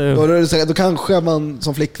 Ja, då kanske man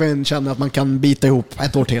som flickvän känner att man kan bita ihop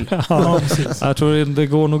ett år till. Ja, jag tror det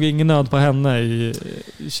går nog ingen nöd på henne i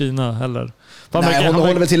Kina heller. Nej, hon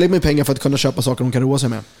håller väl tillräckligt med pengar för att kunna köpa saker hon kan roa sig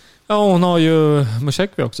med. Ja, hon har ju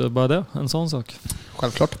Mushekiwi också, bara det. En sån sak.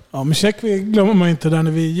 Självklart. Ja, Mushekiwi glömmer man inte där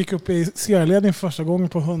när vi gick upp i serieledning första gången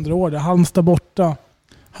på 100 år. Där Halmstad borta.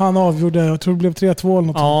 Han avgjorde, jag tror det blev 3-2 eller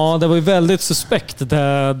något. Ja, det var ju väldigt suspekt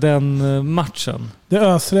den matchen. Det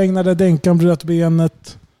ösregnade, Denkan bröt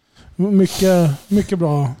benet. Mycket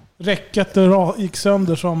bra. Räcket gick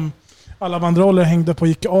sönder som alla banderoller hängde på,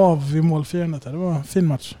 gick av vid målfirandet. Det var en fin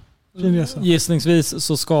match. Fin resa. Gissningsvis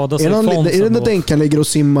så skadade sig Fonsen. Är det när Denkan ligger och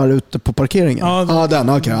simmar ute på parkeringen? Ja, den.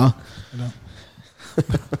 Okej,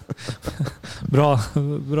 ja.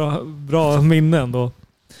 Bra minne ändå.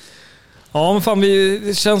 Ja, men fan,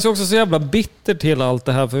 det känns ju också så jävla bittert till allt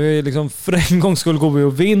det här. För vi liksom, för en gång skulle gå vi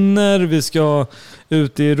och vinner. Vi ska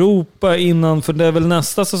ut i Europa innan. För det är väl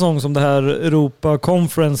nästa säsong som det här Europa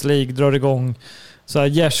Conference League drar igång. Så här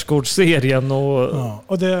Gärdsgårdsserien.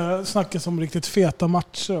 Och det snackas om riktigt feta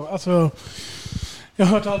matcher. Alltså, jag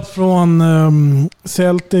har hört allt från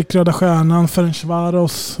Celtic, Röda Stjärnan,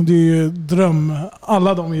 Ferencvaros. Det är ju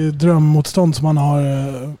alla de är ju drömmotstånd som man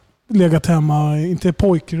har legat hemma, inte i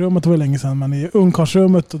pojkrummet, det var länge sedan, men i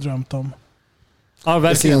ungkarlsrummet och drömt om. Ja,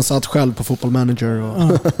 verkligen. Jag satt själv på Football Manager.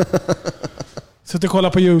 Och Suttit och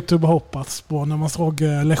kollat på YouTube och hoppats på när man såg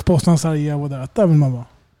Lech Poznan Sarajevo där vill man vara.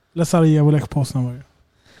 Eller Sarajevo Lech Poznan var ju.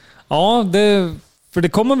 Ja, för det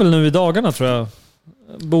kommer väl nu i dagarna tror jag.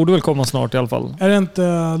 Borde väl komma snart i alla fall. Är det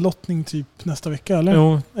inte lottning typ nästa vecka eller?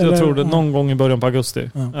 Jo, jag tror det. Någon gång i början på augusti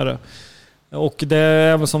är det. Och det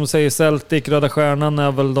är väl som du säger, Celtic, Röda Stjärnan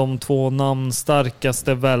är väl de två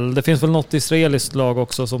namnstarkaste väl. Det finns väl något israeliskt lag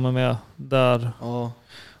också som är med där. Ja.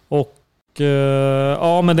 Och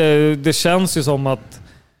ja, men det känns ju som att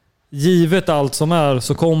givet allt som är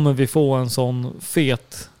så kommer vi få en sån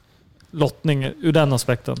fet lottning ur den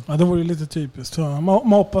aspekten. Ja, det vore ju lite typiskt.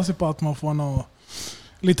 Man hoppas ju på att man får något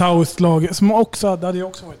litauiskt lag som också, det hade ju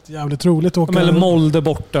också varit jävligt roligt att åka. Eller Molde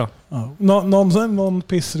borta. Ja. Någon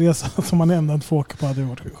pissresa som man ändå inte får åka på hade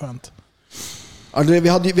varit skönt. Ja, vi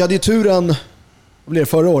hade ju turen, vad blev det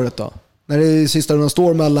förra året då? När det i sista rundan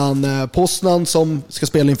står mellan Poznan som ska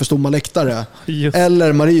spela inför stomma läktare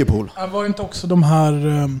eller Mariupol. Det var inte också de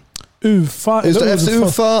här UFA? Just det, FC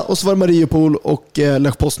UFA och så var det Mariupol och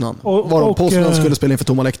Lech Poznan. Var Poznan skulle spela inför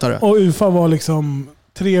tomma läktare. Och UFA var liksom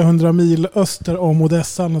 300 mil öster om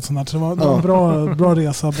Odessa eller något sånt där. Så det var en bra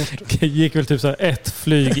resa bort. Det gick väl typ så här ett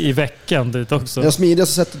flyg i veckan dit också. Det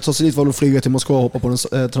smidigaste sättet att ta sig dit var att flyga till Moskva och hoppa på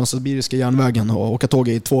den transsibiriska järnvägen och åka tåg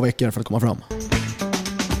i 2 veckor för att komma fram.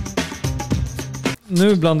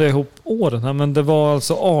 Nu blandar jag ihop åren här, men det var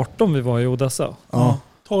alltså 18 vi var i Odessa. Ja.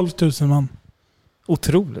 12 000 man.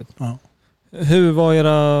 Otroligt. Ja. Hur var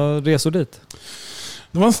era resor dit?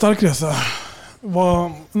 Det var en stark resa. Jag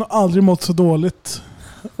har aldrig mått så dåligt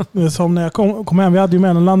som när jag kom hem. Vi hade ju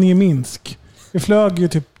mellanlandning i Minsk. Vi flög ju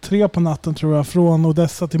typ 3 på natten tror jag från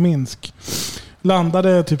Odessa till Minsk.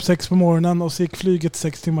 Landade typ 6 på morgonen och så gick flyget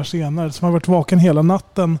 6 timmar senare. Så man har varit vaken hela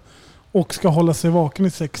natten och ska hålla sig vaken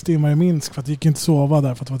i 6 timmar i Minsk för att det gick inte sova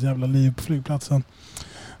där för att det var ett jävla liv på flygplatsen.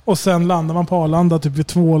 Och sen landar man på Arlanda typ vid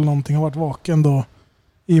 2 eller någonting, har varit vaken då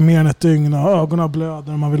i mer än ett dygn och ögonen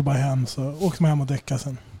blöder och man vill bara hem, så åkte man hem och däckade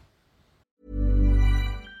sen.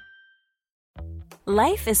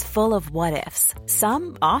 Life is full of what ifs.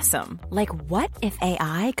 Some awesome, like what if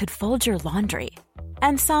AI could fold your laundry?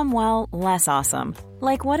 And some, well, less awesome.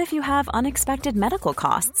 Like what if you have unexpected medical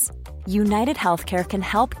costs? United Healthcare can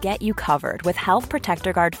help get you covered with Health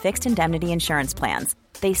Protector Guard fixed indemnity insurance plans.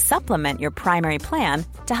 They supplement your primary plan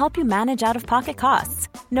to help you manage out-of-pocket costs.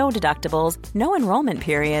 No deductibles, no enrollment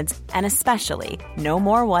periods, and especially no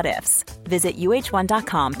more what-ifs. Visit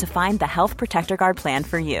uh1.com to find the Health Protector Guard plan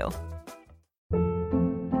for you.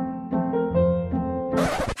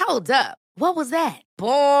 Hold up. What was that?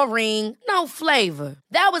 Boring. No flavor.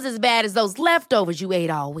 That was as bad as those leftovers you ate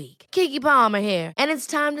all week. Keke Palmer here, and it's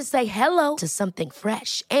time to say hello to something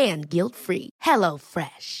fresh and guilt-free. Hello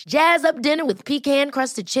Fresh. Jazz up dinner with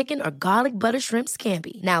pecan-crusted chicken or garlic butter shrimp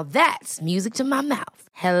scampi. Now that's music to my mouth.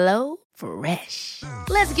 Hello Fresh.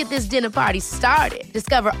 Let's get this dinner party started.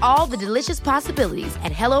 Discover all the delicious possibilities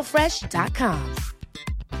at hellofresh.com.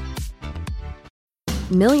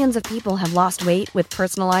 Millions of people have lost weight with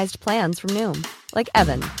personalized plans from Noom. Like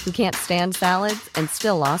Evan, who can't stand salads and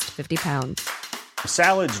still lost 50 pounds.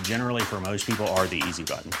 Salads generally for most people are the easy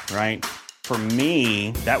button, right? For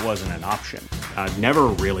me, that wasn't an option. I never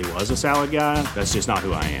really was a salad guy. That's just not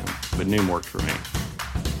who I am. But Noom worked for me.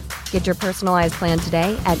 Get your personalized plan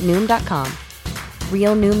today at Noom.com.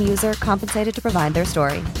 Real Noom user compensated to provide their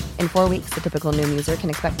story. In 4 weeks, the typical Noom user can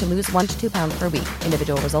expect to lose 1 to 2 pounds per week.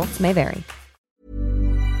 Individual results may vary.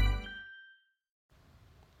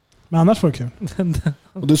 Men annars var det kul.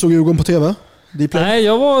 Och du såg Djurgården på TV? Dplay? Nej,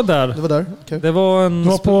 jag var där. Det var där? Okay. Det var en... Du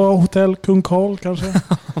var på hotell Kung Karl kanske?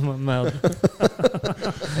 Med.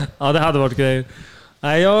 Ja, det hade varit grejer.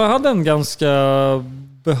 Nej, jag hade en ganska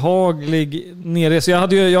behaglig nerresa.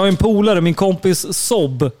 Jag har en polare, min kompis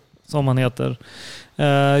Sob, som han heter.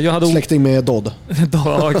 Jag hade släkting med Dodd.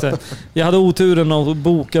 Ja, exakt. Jag hade oturen att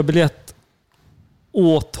boka biljett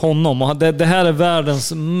åt honom. Och det här är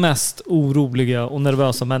världens mest oroliga och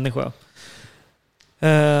nervösa människa.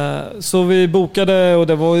 Så vi bokade, och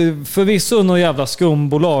det var förvisso något jävla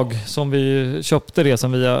skumbolag som vi köpte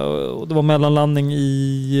resan via. Och det var mellanlandning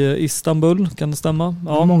i Istanbul, kan det stämma?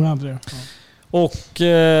 Ja, många andra. Ja. Och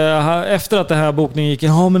efter att det här bokningen gick,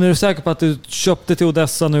 men är du säker på att du köpte till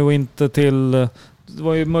Odessa nu och inte till... Det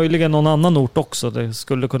var ju möjligen någon annan ort också det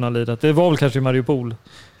skulle kunna lida. Det var väl kanske i Mariupol.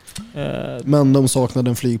 Men de saknade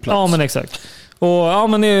en flygplats. Ja, men exakt. Och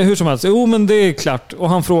men hur som helst. Jo, men det är klart. Och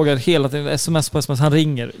han frågar hela tiden, sms på sms. Han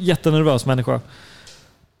ringer. Jättenervös människa.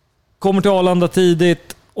 Kommer till Arlanda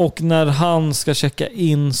tidigt. Och när han ska checka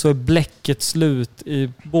in så är bläcket slut i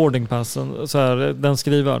boardingpassen. Så här, den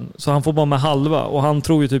skrivaren. Så han får bara med halva. Och han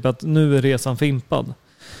tror ju typ att nu är resan fimpad.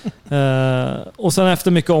 Och sen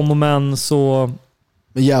efter mycket om och men så...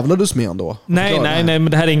 Men jävlades med ändå? Nej,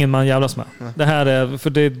 men det här är ingen man jävlas med. Nej. Det här är, för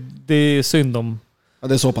det är synd om... Ja,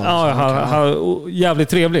 det är så pass. Ja, jävligt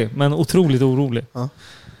trevlig, men otroligt orolig. Ja.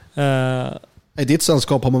 I ditt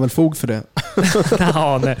sällskap har man väl fog för det?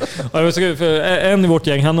 Ja, nej. För en i vårt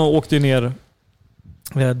gäng, han åkte ju ner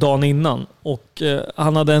dagen innan. Och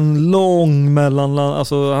han hade en lång mellanland...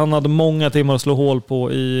 Alltså, han hade många timmar att slå hål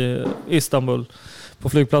på i Istanbul, på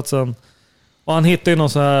flygplatsen. Och han hittade ju någon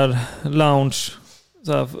så här lounge...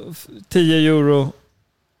 Så här, 10 euro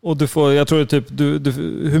och du får, jag tror det typ du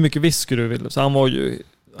hur mycket whisky du vill. Så han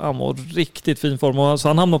var riktigt fin form, och så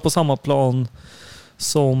han hamnade på samma plan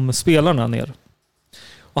som spelarna ner.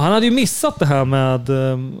 Och han hade ju missat det här med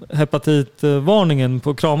hepatitvarningen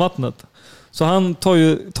på kranvattnet. Så han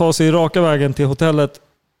tar sig raka vägen till hotellet,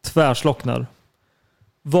 tvärslocknar.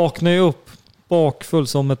 Vaknar ju upp bakfull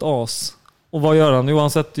som ett as. Och vad gör han? Jo,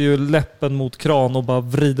 han sätter ju läppen mot kran och bara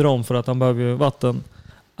vrider om för att han behöver ju vatten.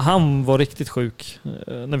 Han var riktigt sjuk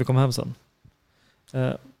när vi kom hem sen.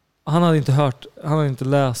 Han hade inte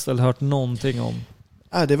läst eller hört någonting om.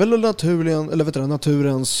 Det är väl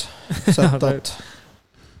naturens sätt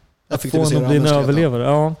att få honom att bli en överlevare.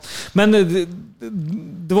 Ja. Men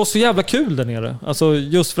det var så jävla kul där nere. Alltså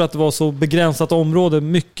just för att det var så begränsat område,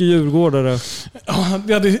 mycket djurgårdare. Ja,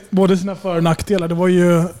 det hade både sina för- och nackdelar.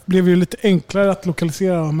 Det blev ju lite enklare att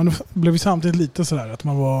lokalisera, men det blev ju samtidigt lite sådär att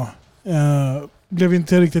man var blev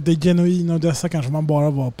inte riktigt det genuina och dessa kanske man bara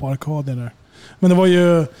var på Arkadia där. Men det var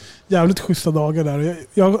ju jävligt schyssta dagar där.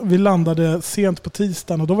 Vi landade sent på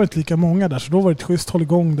tisdagen och då var det inte lika många där, så då var det ett schysst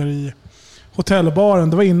hålligång där i hotellbaren.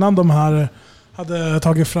 Det var innan de här hade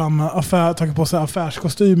tagit på sig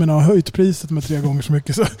affärskostymerna och höjt priset med 3 gånger så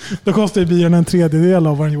mycket. Så då kostade bilen en tredjedel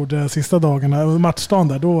av vad den gjorde sista dagarna. Och matchdagen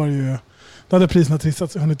där, då hade priserna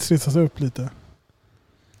hunnit trissas upp lite.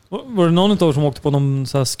 Var det någon av er som åkte på någon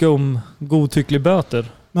så här skum, godtycklig böter?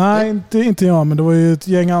 Nej, inte jag, men det var ju ett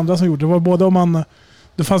gäng andra som gjorde det. Var både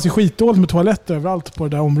det fanns ju skitdåligt med toaletter överallt på det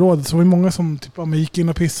där området. Så det var många som gick in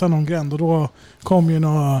och pissade någon gränd. Och då kom ju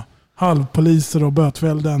några halvpoliser och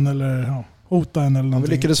bötfällden eller hota en eller någonting.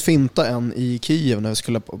 Vi lyckades finta en i Kiev när vi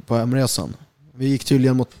skulle på hemresan. Vi gick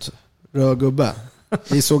tydligen mot röd gubbe.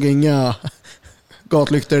 Vi såg inga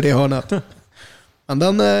gatlyktor i det hörnet. Men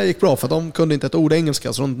den gick bra för de kunde inte ett ord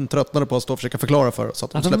engelska, så de tröttnade på att stå och försöka förklara för oss, så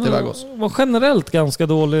att de släppte iväg oss. Var generellt ganska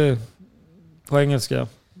dålig på engelska.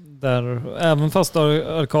 Där, även fast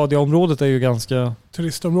Arkadia-området är ju ganska...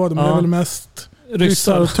 turistområde, men det är väl mest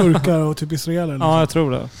ryssar och turkar och typ israeler. Liksom. Ja, jag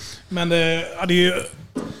tror det. Men det är ju...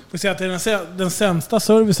 Jag säga att det är den sämsta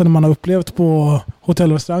servicen man har upplevt på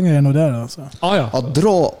hotell och restauranger är nog där alltså. Ja,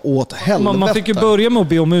 dra åt helvete. Man fick ju börja med att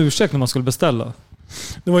be om ursäkt när man skulle beställa.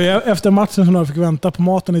 Det var ju efter matchen som jag fick vänta på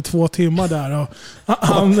maten i 2 timmar där. Och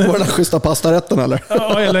var det den schyssta pastarätten eller?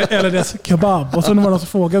 Ja, eller dess kebab. Och så när man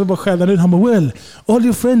frågade bara skällde ut, han bara, well, all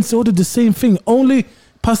your friends ordered the same thing. Only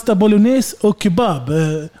pasta bolognese och kebab.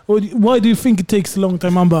 Why do you think it takes a long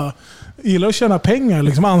time? Man bara, gillar att tjäna pengar.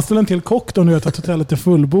 Liksom, anställ en till kock då nu att hotellet är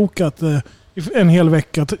fullbokat en hel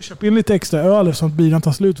vecka. Köp in lite extra öl så att bilen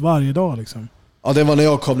tar slut varje dag. Liksom. Ja, det var när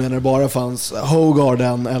jag kom ner när det bara fanns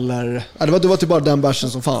Hogarden eller... Ja, det var typ bara den bärsen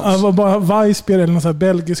som fanns. Ja, det var bara Weissbier eller någon sån här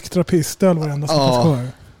belgisk trappistöl var det enda som fanns kvar.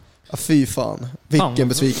 Ja, fy fan. Vilken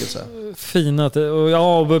besvikelse. Fina.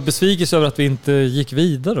 Och besvikelse över att vi inte gick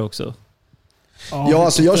vidare också. Ja,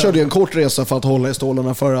 alltså jag körde en kort resa för att hålla i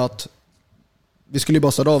stålarna för att vi skulle ju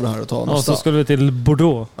bara städa av det här och ta nästa. Ja, så skulle vi till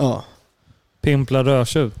Bordeaux. Ja. Pimpla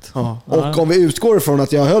rödtjut. Ja. Och om vi utgår från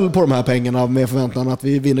att jag höll på de här pengarna med förväntan att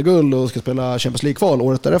vi vinner guld och ska spela Champions League-kval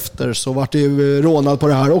året därefter, så vart det ju rånad på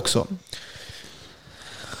det här också.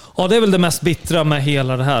 Ja, det är väl det mest bittra med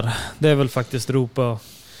hela det här. Det är väl faktiskt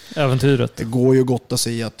Europa-äventyret. Det går ju gott att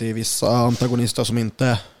säga att det är vissa antagonister som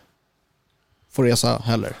inte får resa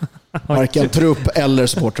heller. Varken trupp eller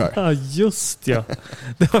supportrar. Ja, just ja.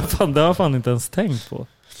 Det har fan inte ens tänkt på.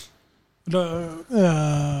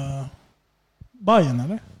 Bayern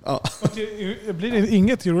eller? Ja. Blir det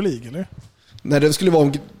inget Euroleague eller? Nej, det skulle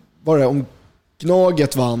vara om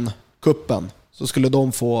Gnaget vann kuppen så skulle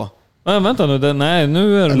de få... Men vänta nu,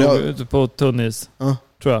 nu är de ute på tunnis. Ja.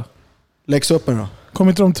 Tror jag. Läggs upp en då.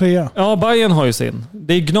 Kommer inte de 3? Ja, Bayern har ju sin.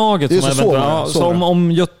 Det är Gnaget det är som så är så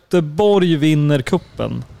om Göteborg vinner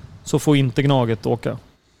kuppen så får inte Gnaget åka.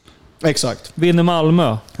 Exakt. Vinner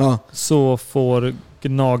Malmö så får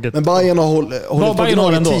Gnaget... Men Bayern har hållit på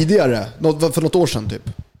Gnaget tidigare. För något år sedan typ.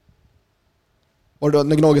 Var det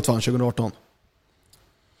när Gnaget vann 2018?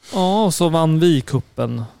 Ja, och så vann vi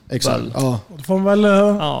kuppen. Exakt. Ja. Då får man väl...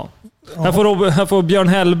 Ja. Här får Björn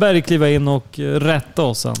Hellberg kliva in och rätta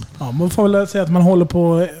oss sen. Ja, man får väl säga att man håller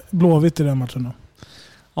på Blåvitt i den matchen då.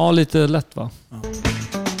 Ja, lite lätt va? Ja.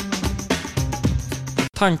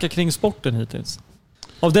 Tankar kring sporten hittills?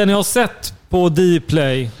 Av det ni har sett på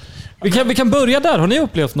Dplay. Vi kan börja där. Har ni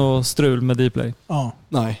upplevt något strul med Dplay? Ja.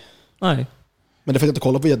 Nej. Men det får jag inte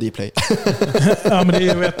kolla på via Dplay. Ja, men det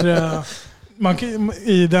är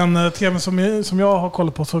i den tv som jag har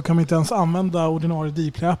kollat på så kan man inte ens använda ordinarie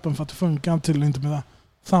Dplay-appen för att det funkar tydligen inte med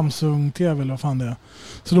Samsung-tv eller vad fan det är.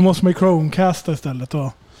 Så då måste man Chromecasta istället.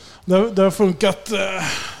 Då. Det har funkat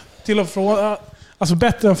till och från, alltså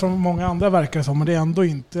bättre än från många andra verkar som, men det är ändå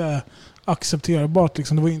inte accepterbart.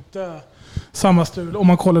 Liksom. Det var inte samma stul. Om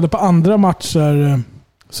man kollade på andra matcher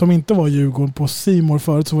som inte var Djurgården på C More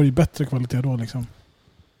förut så var det bättre kvalitet då liksom.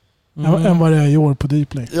 Än vad det är i år på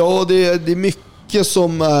Dplay. Ja, det är mycket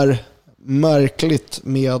som är märkligt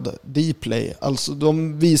med Dplay. Alltså,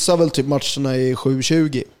 de visar väl typ matcherna i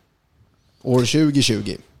 7:20 år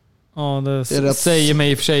 2020. Ja, det säger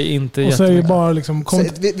mig i och för sig inte jättemycket. Och säger bara liksom...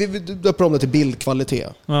 Vi döper om det till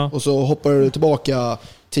bildkvalitet. Ja. Och så hoppar du tillbaka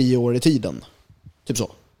 10 år i tiden. Typ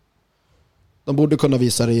så. De borde kunna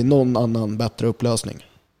visa det i någon annan bättre upplösning.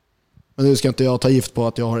 Men nu ska inte jag ta gift på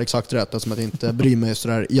att jag har exakt rätt, eftersom att jag inte bryr mig så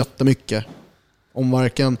där jättemycket om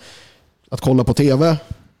varken att kolla på tv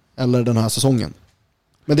eller den här säsongen.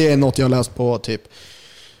 Men det är något jag har läst på typ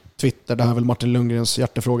Twitter. Det här är väl Martin Lundgrens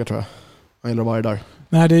hjärtefråga tror jag. Vad gäller att vara där.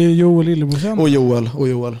 Nej, det är Joel Lilleborsen. Och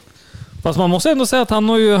Joel. Fast man måste ändå säga att han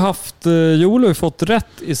har ju haft... Joel har ju fått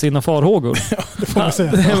rätt i sina farhågor. Ja, det får man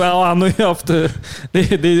säga. Ja, han har ju haft... Det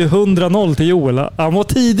är 100-0 till Joel. Han var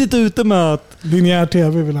tidigt ute med att... Linjär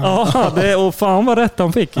tv vill han. Ja, och fan vad rätt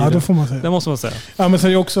han fick. Ja, det får man säga. Det måste man säga. Ja, men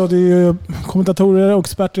sen är också... Det är ju kommentatorer och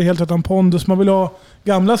experter helt utan pondus. Man vill ha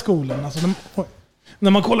gamla skolan. Alltså,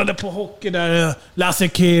 när man kollade på hockey där Lasse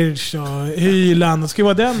Kirch och Hyland, ska det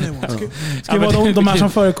vara den nivån? Ska det vara de här som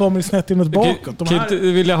förekommer snett inåt bakåt?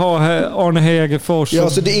 Vill jag ha Arne Hegerfors? Ja,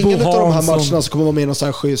 så det är ingen av de här matcherna som kommer vara med i någon sån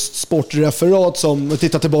här schysst sportreferat som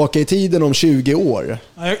tittar tillbaka i tiden om 20 år.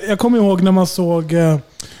 Jag kommer ihåg när man såg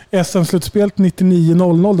SM-slutspelet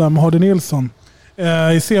 99-00 där med Hardy Nilsson.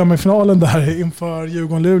 i semifinalen där inför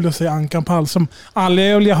Djurgården-Luleå säger Ankan Pallström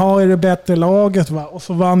Luleå har det bättre laget, va? Och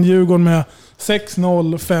så vann Djurgården med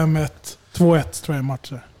 6-0, 5-1, 2-1 tror jag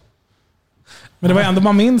matcher. Men det var ändå,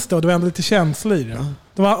 man minns det och det var ändå lite känsla i det. Ja.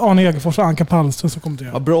 Det var Arne Egerfors och Ankan Pallström som kom till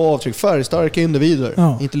det. Ja, bra avtryck, färgstarka individer.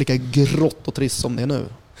 Ja. Inte lika grått och trist som det är nu.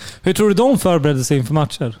 Hur tror du de förberedde sig inför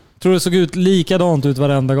matcher? Tror du det såg ut likadant ut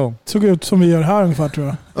varenda gång? Det såg ut som vi gör här ungefär,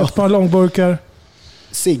 tror jag. Ett par långburkar.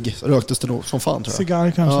 Cigg röktes det nog som fan, tror jag.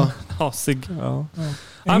 Cigarr kanske. Ja, cigg. Ja.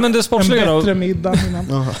 Ja, men det sportsliga då. En bättre middag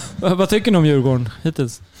innan. Vad tycker ni om Djurgården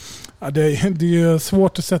hittills? Ja, det är ju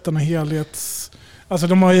svårt att sätta någon helhets... Alltså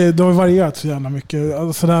de har varierat så jävla mycket.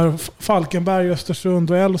 Alltså där Falkenberg,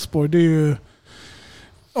 Östersund och Elfsborg, det är ju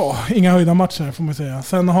inga höjda matcher får man säga.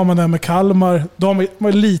 Sen har man det med Kalmar. De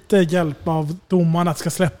har lite hjälp av domarna att ska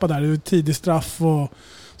släppa där. Det är tidig straff och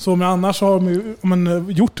så. Men annars har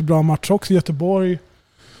de gjort bra matcher också. Göteborg.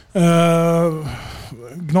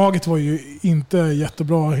 Gnaget var ju inte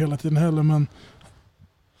jättebra hela tiden heller, men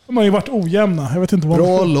de har ju varit ojämna. Jag vet inte vad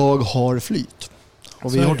bra lag har flyt.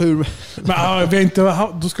 Och vi har tur.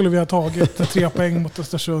 Men då skulle vi ha tagit 3 poäng mot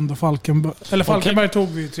Östersund och Falkenberg. Eller Falkenberg tog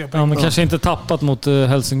vi 3 poäng. Ja, men kanske inte tappat mot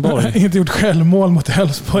Helsingborg. Inte gjort självmål mot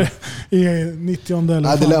Elfsborg i 90:e.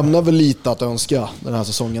 Nej, det lämnar väl lite att önska den här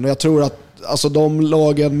säsongen. Och jag tror att alltså, de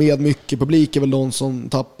lagen med mycket publik är väl de som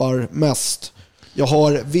tappar mest. Jag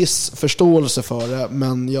har viss förståelse för det,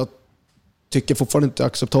 men jag tycker fortfarande inte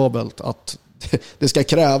acceptabelt att det ska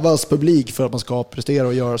krävas publik för att man ska prestera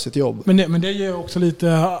och göra sitt jobb. Men det ger också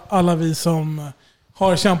lite alla vi som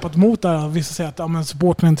har kämpat mot det här. Vissa säger att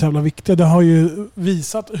supporten är inte så jävla viktiga. Det har ju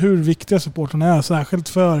visat hur viktiga supporten är, särskilt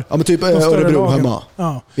för men typ Örebro hemma.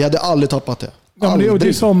 Ja. Vi hade aldrig tappat det. Ja, men det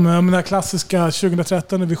är som den här klassiska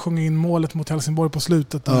 2013 när vi sjöng in målet mot Helsingborg på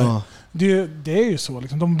slutet. Ja. Det är ju så.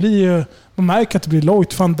 Liksom. Man märker att det blir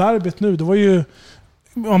lojt. Fan, derbyt nu, det var ju...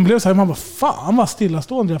 Man blev så här, man bara fan vad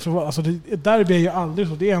stillastående. Alltså, derby är ju aldrig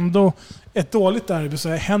så. Det är ändå ett dåligt derby, så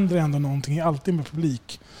händer det ändå någonting. Alltid med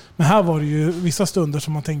publik. Men här var det ju vissa stunder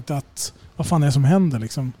som man tänkte att vad fan är det som händer?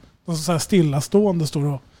 Liksom. De så här stillastående står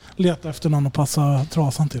och letar efter någon att passa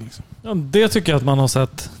trasan till. Liksom. Ja, det tycker jag att man har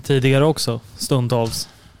sett tidigare också, stundtals.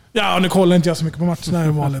 Ja, nu kollar inte jag så mycket på matchen när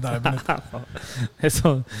det var där. Det är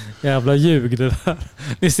så jävla ljug det där.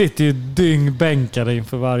 Ni sitter ju dyngbänkade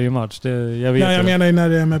inför varje match. Jag menar ju när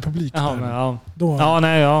det är med publik. Jaha, men, ja. Då. Ja,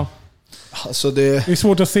 nej, ja. Alltså det är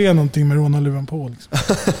svårt att se någonting med rånarluvan på.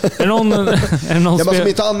 Liksom. Är det någon ja, men som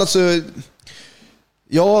inte annat så...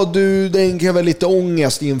 Ja, du tänker väl lite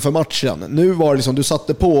ångest inför matchen. Nu var det liksom, du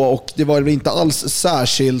satte på och det var inte alls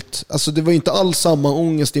särskilt... Alltså det var inte alls samma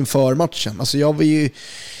ångest inför matchen. Alltså jag var ju...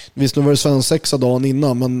 Visst, nu var det svensexa dagen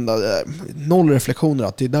innan, men noll reflektioner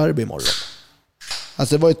att det är derby imorgon.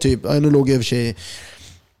 Alltså det var ju typ... Nu låg jag i och för sig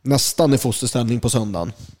nästan i fosterställning på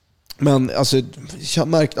söndagen. Men alltså, jag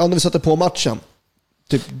märkte... när vi satte på matchen,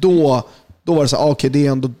 typ då var det så här, okej, det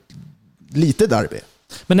är ändå lite derby.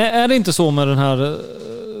 Men är det inte så med den här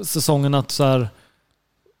säsongen att så här,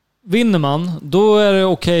 vinner man, då är det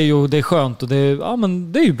okej och det är skönt och det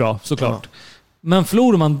är ju bra såklart. Ja. Men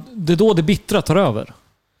förlorar man, det är då det bittra tar över.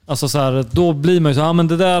 Alltså så här, då blir man ju så men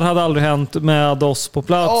det där hade aldrig hänt med oss på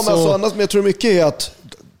plats. Ja, men alltså, annars, men jag tror mycket är att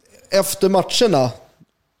efter matcherna,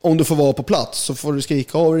 om du får vara på plats, så får du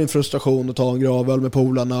skrika av din frustration och ta en gravöl med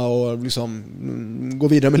polarna och liksom gå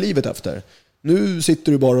vidare med livet efter. Nu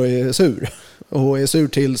sitter du bara och är sur. Och är sur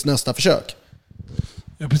tills nästa försök.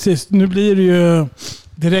 Ja, precis. Nu blir det ju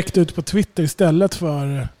direkt ut på Twitter istället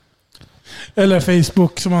för... Eller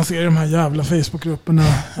Facebook, som man ser i de här jävla Facebook-grupperna.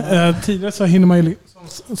 Tidigare så hinner man ju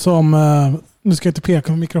nu ska jag inte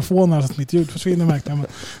peka med mikrofonen så att mitt ljud försvinner verkligen. Men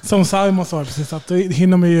som Simon sa precis, att då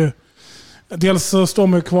hinner man ju... Dels så står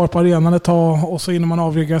man ju kvar på arenan ett tag och så hinner man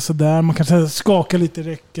avregga sig där. Man kanske skakar lite i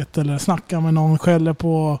räcket eller snacka med någon, skäller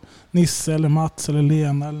på Nisse eller Mats eller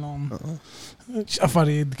Lena eller någon.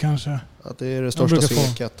 Farid kanske. Att det är det största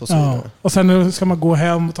sveket och så vidare. Och sen nu ska man gå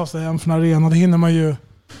hem och ta sig hem från arenan. Då hinner man ju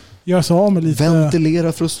göra sig av med lite...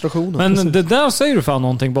 Ventilera frustrationen. Men precis. Det där säger du fan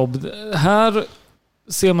någonting, Bob. Här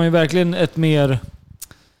ser man ju verkligen ett mer...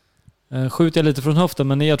 Skjuter jag lite från höften,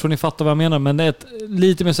 men jag tror ni fattar vad jag menar. Men det är ett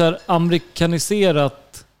lite mer så här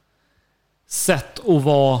amerikaniserat sätt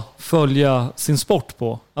att följa sin sport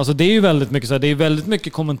på. Alltså det är ju väldigt mycket så här, det är väldigt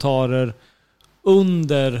mycket kommentarer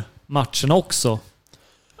under matchen också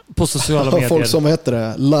på sociala medier. Folk som heter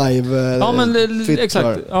det live. Ja, men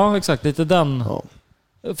exakt. Ja, exakt, lite den. Ja.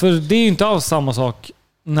 För det är ju inte alls samma sak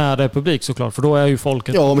när det är publik såklart, för då är ju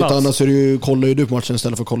folket på plats. Ja, om inte annars så är det ju, kollar ju du på matchen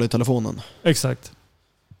istället för att kolla i telefonen. Exakt.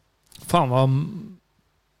 Fan vad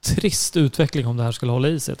trist utveckling om det här skulle hålla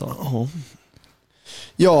i sig ett tag.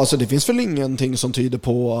 Ja, alltså det finns väl ingenting som tyder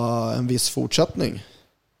på en viss fortsättning.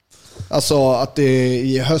 Alltså att det är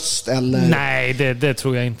i höst eller... Nej, det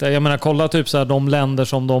tror jag inte. Jag menar, kolla typ så här, de länder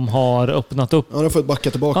som de har öppnat upp. Ja, de får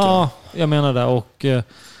backa tillbaka. Ja, jag menar det. Och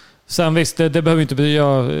sen visst, det behöver inte bli...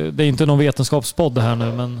 det är inte någon vetenskapspodd det här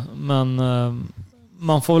nu, men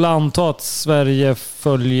man får väl anta att Sverige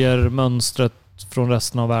följer mönstret från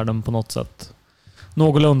resten av världen på något sätt.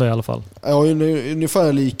 Någorlunda i alla fall. Jag är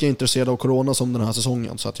ungefär lika intresserad av corona som den här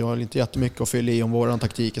säsongen, så att jag har inte jättemycket att fylla i om våran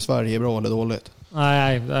taktik i Sverige är bra eller dåligt.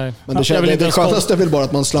 Nej. Men det skönaste är väl bara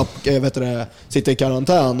att man slapp sitta i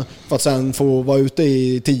karantän för att sen få vara ute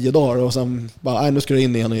i 10 dagar och sen bara, nu ska du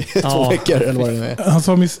in igen i 2 veckor eller vad det är.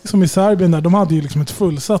 Alltså, som i Serbien där, de hade ju liksom ett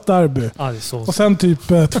fullsatt derby. Och sen typ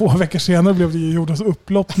 2 veckor senare blev det ju gjordes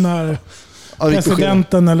upplopp när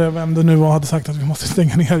presidenten eller vem det nu var hade sagt att vi måste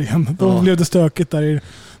stänga ner igen. Då blev det stökigt där i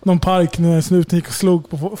någon park när snuten gick och slog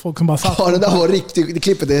på folk som bara satt. Ja, det där var riktigt, det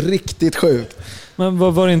klippet är riktigt sjukt. Men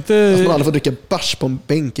var det inte... Att man aldrig får dricka bärs på en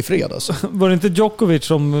bänk i fredags. Var det inte Djokovic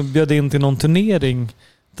som bjöd in till någon turnering?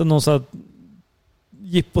 Någon sån här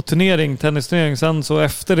jippoturnering, tennisturnering. Sen så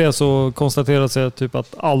efter det så konstaterades det typ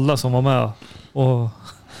att alla som var med och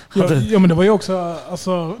hade... Ja, men det var ju också...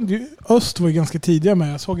 Alltså, öst var ju ganska tidiga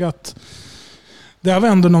med. Jag såg att det var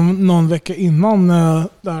ändå någon vecka innan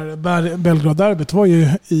där Belgrad-derbyt var ju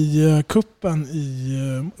i kuppen i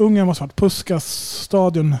Ungern, måste varit Puskas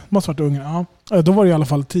stadion, måste varit Ungern. Ja. Då var det i alla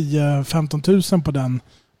fall 10-15 000 på den.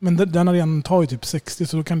 Men den arenan tar ju typ 60,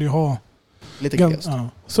 så då kan du ju ha... Lite glest. Ja.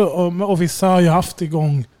 Så, och vissa har ju haft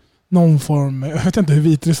igång någon form... Jag vet inte hur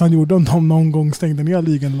Vitryssland gjorde om de någon gång stängde ner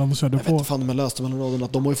ligan eller om de körde på. Jag vet inte fan om jag läste mellan raderna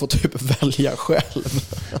att de har ju fått typ välja själv.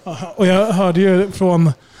 Och jag hörde ju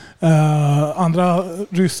från... andra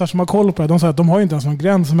ryssar som har koll på det, de säger att de har ju inte ens någon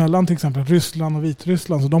gräns mellan till exempel Ryssland och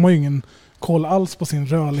Vitryssland, så de har ju ingen koll alls på sin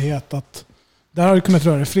rörlighet. Att där har du kunnat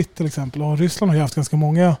röra dig fritt till exempel, och Ryssland har ju haft ganska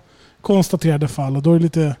många konstaterade fall, och då är det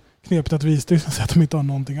lite knepigt att Vitryssland säger att de inte har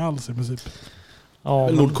någonting alls i princip. Ja,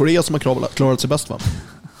 men... Nordkorea som har klarat sig bäst, va?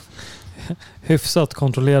 Hyfsat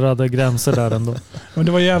kontrollerade gränser där ändå. Men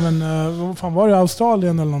det var ju även, vad fan var det,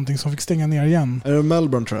 Australien eller någonting som fick stänga ner igen? Är det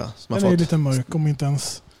Melbourne, tror jag? Som den är lite mörk, om inte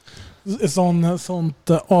ens en sån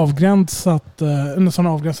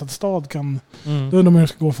avgränsad stad kan... Då undrar man hur det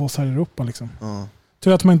ska gå för oss här i Europa. Liksom.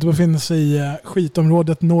 Tur att man inte befinner sig i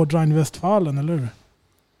skitområdet Nordrhein-Westfalen, eller hur?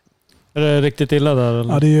 Är det riktigt illa där?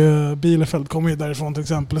 Eller? Ja, det är ju Bielefeld kommer ju därifrån till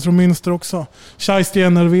exempel. Jag tror Münster också. Scheisse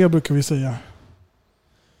NRV brukar vi säga.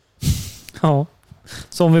 Ja,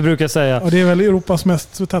 som vi brukar säga. Ja, det är väl Europas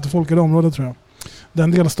mest tätbefolkade område, tror jag.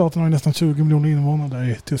 Den delstaten har ju nästan 20 miljoner invånare där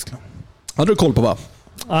i Tyskland. Hade du koll på, va?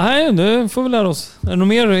 Nej, det får vi lära oss. Är det något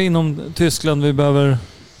mer inom Tyskland vi behöver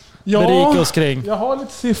berika oss kring? Jag har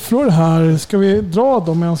lite siffror här. Ska vi dra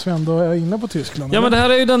dem medan vi ändå är inne på Tyskland? Ja, men det här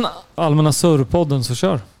är ju den allmänna surrpodden, så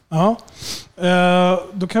kör. Ja.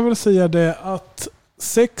 Då kan jag väl säga det att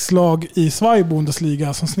 6 lag i Zweite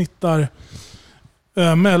Bundesliga som snittar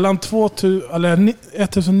mellan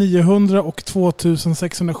 1900 och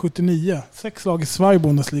 2679. 6 lag i Zweite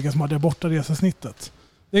Bundesliga som har det borta resesnittet.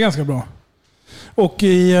 Det är ganska bra. Och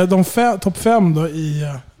i de topp 5 då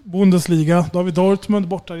i Bundesliga, då har vi Dortmund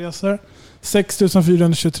bortaresor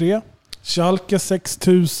 6423, Schalke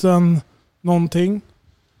 6000 någonting,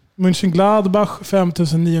 Mönchengladbach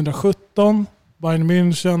 5917, Bayern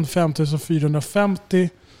München 5450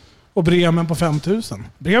 och Bremen på 5000.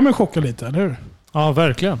 Bremen chockar lite, eller hur? Ja,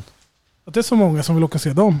 verkligen. Att det är så många som vill åka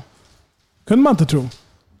se dem. Kunde man inte tro.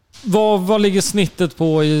 Vad ligger snittet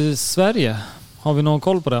på i Sverige? Har vi någon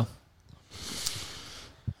koll på det?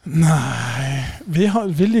 Nej,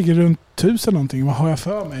 vi ligger runt 1000 någonting. Vad har jag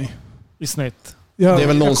för mig? I snitt. Det är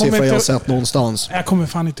väl någon siffra jag har sett någonstans. Jag kommer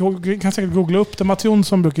fan inte ihåg. Vi kan säkert googla upp det. Mats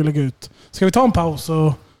Jonsson brukar lägga ut. Ska vi ta en paus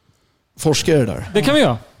och... Forska det där? Det kan vi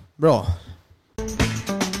göra. Bra.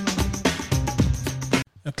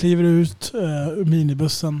 Jag kliver ut ur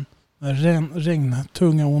minibussen.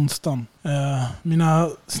 Regntunga onsdagen. Mina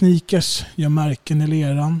sneakers gör märken i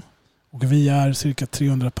leran. Och vi är cirka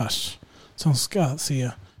 300 pers som ska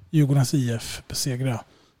se Djurgårdens IF besegra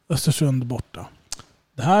Östersund borta.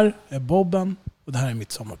 Det här är Bobben och det här är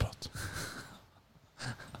mitt sommarprat.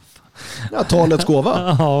 Ja, talets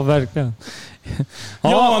gåva. Ja, verkligen.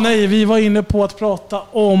 Ja, nej, vi var inne på att prata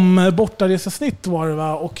om bortaresesnitt var det,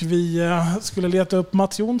 va? Och vi skulle leta upp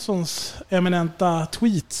Mats Jonssons eminenta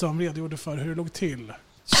tweet som redogjorde för hur det låg till.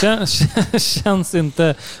 Känns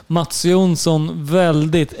inte Mats Jonsson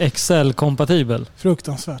väldigt Excel-kompatibel?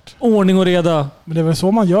 Fruktansvärt. Ordning och reda. Men det är väl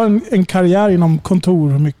så man gör en karriär inom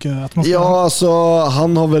kontor mycket? Att man ska... Ja, alltså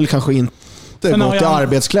han har väl kanske inte inte gått i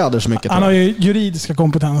arbetskläder så mycket. Han har ju juridiska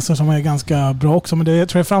kompetenser som är ganska bra också, men det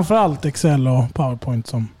tror jag framförallt Excel och PowerPoint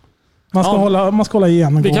som man ska hålla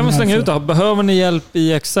igenom. Vi kan väl slänga ut det. Behöver ni hjälp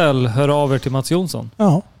i Excel, hör av er till Mats Jonsson.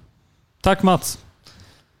 Ja. Tack Mats.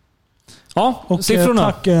 Ja, och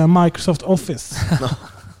siffrorna. Tack Microsoft Office.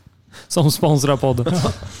 Som sponsrar podden.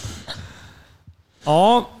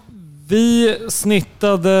 Ja, vi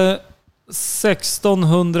snittade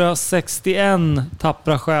 1661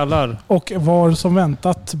 tappra själar. Och var som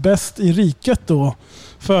väntat bäst i riket då.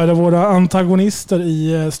 Före våra antagonister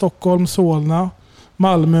i Stockholm, Solna,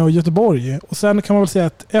 Malmö och Göteborg. Och sen kan man väl säga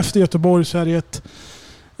att efter Göteborg så är det ett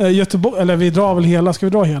Göteborg, eller vi drar väl hela, ska vi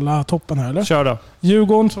dra hela toppen här eller? Kör då.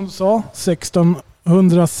 Djurgården som du sa,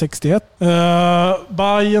 1661.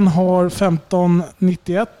 Bayern har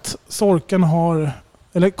 1591. Sorken har,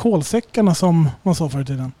 eller kolsäckarna som man sa förr i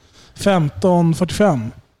tiden,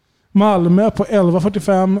 1545. Malmö på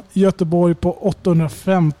 1145. Göteborg på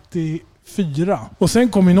 854. Och sen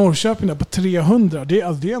kommer Norrköping där på 300. Det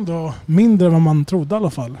är ändå mindre än vad man trodde i alla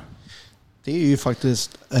fall. Det är ju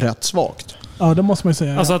faktiskt rätt svagt. Ja, det måste man ju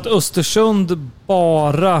säga. Alltså att Östersund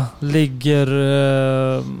bara ligger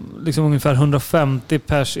liksom ungefär 150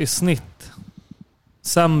 pers i snitt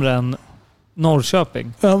sämre än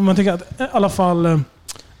Norrköping. Ja, man tänker att i alla fall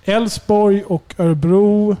Elfsborg och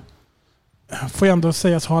Örebro får jag ändå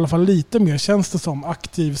säga att ha i alla fall lite mer, känns det som,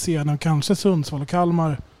 aktiv scen än kanske Sundsvall och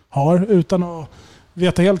Kalmar har, utan att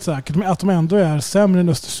veta helt säkert. Men att de ändå är sämre än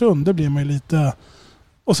Östersund, det blir man ju lite...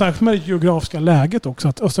 Och särskilt med det geografiska läget också.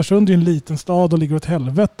 Att Östersund är en liten stad och ligger åt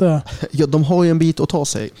helvete. Ja, de har ju en bit att ta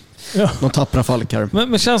sig. Ja. De tapprar Falkar.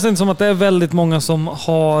 Men känns det inte som att det är väldigt många som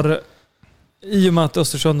har, i och med att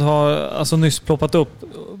Östersund har alltså nyss ploppat upp,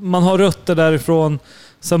 man har rötter därifrån,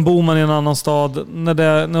 sen bor man i en annan stad.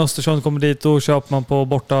 När Östersund kommer dit, då köper man på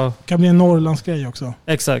borta... Det kan bli en Norrlandsgrej också.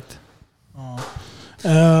 Exakt. Ja.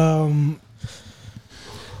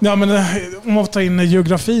 Ja, men om man tar in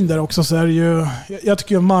geografin där också så är det ju... Jag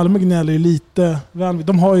tycker att Malmö gnäller lite...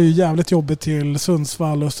 De har ju jävligt jobbigt till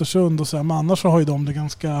Sundsvall och Östersund och så här, men annars så har ju de det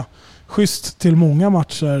ganska schysst till många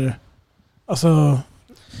matcher. Alltså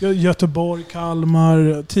Göteborg,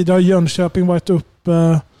 Kalmar, tidigare har Jönköping varit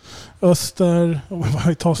uppe, Öster,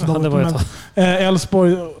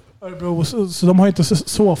 Elfsborg, Örebro, så de har inte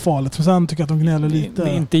så farligt. För sen tycker jag att de gnäller lite. Det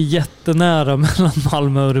är inte jättenära mellan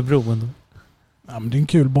Malmö och Örebro ändå. Ja, men det är en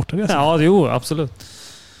kul bortaresa. Ja, jo, absolut.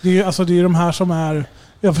 Det är de här som är...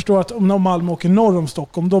 Jag förstår att om Malmö åker norr om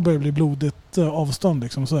Stockholm, då börjar det bli blodigt avstånd.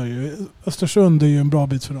 Liksom. Så är det ju. Östersund är ju en bra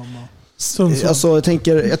bit för dem. Alltså, jag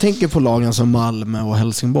tänker på lagen som Malmö och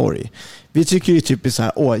Helsingborg. Vi tycker ju typiskt så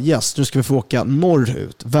här, nu ska vi få åka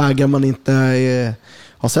norrut. Vägar man inte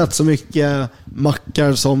har sett så mycket,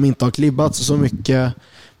 mackar som inte har klibbats så mycket.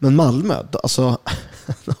 Men Malmö, alltså,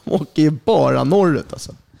 de åker ju bara norrut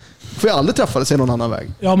alltså. Får jag aldrig träffa sig någon annan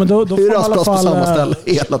väg. Ja, men då får i alla fall på samma ställe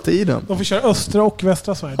hela tiden. De får köra östra och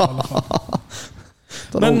västra Sverige i alla fall.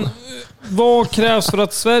 Men vad krävs för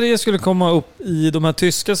att Sverige skulle komma upp i de här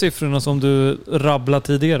tyska siffrorna som du rabblade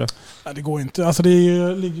tidigare? Ja, det går inte. Alltså det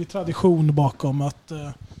ligger ju tradition bakom att...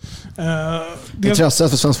 intresset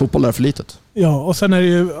för svensk fotboll är för litet. Ja, och sen är det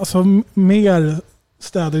ju alltså mer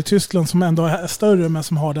städer i Tyskland som ändå är större, men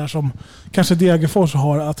som har där som kanske Degerfors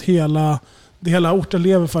har, att hela orten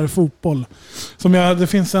lever för fotboll. Det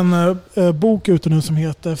finns en bok ute nu som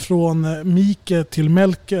heter Från Mike till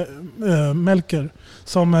Melker.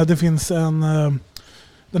 Som det finns den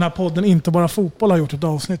här podden Inte bara fotboll har gjort ett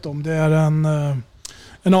avsnitt om. Det är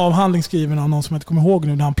en avhandling skriven av någon som jag inte kommer ihåg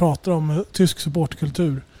nu, där han pratar om tysk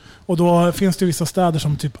supportkultur. Och då finns det vissa städer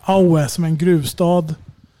som typ Aue, som är en gruvstad.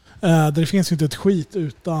 Där det finns ju inte ett skit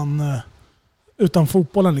utan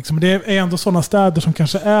fotbollen. Liksom. Det är ändå sådana städer som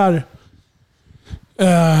kanske är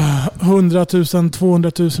 100 000,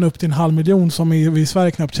 200 000 upp till 500 000 som vi i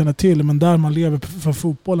Sverige knappt känner till, men där man lever för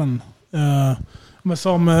fotbollen. Men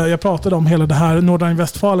som jag pratade om, hela det här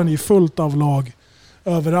Nordrhein-Westfalen är ju fullt av lag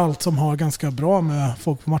överallt som har ganska bra med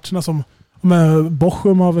folk på matcherna. Som med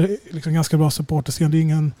Bochum har liksom ganska bra supporterscen. Det är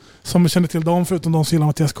ingen som känner till dem förutom de som gillar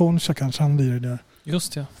Mattias Concha, kanske han lirar där.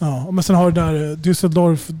 Just ja. Ja, men sen har det där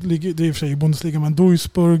Düsseldorf, det är i och för sig i Bundesliga, men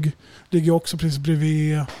Duisburg ligger också precis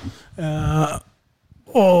bredvid.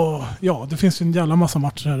 Och ja, det finns ju en jävla massa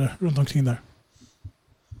matcher här runt omkring där.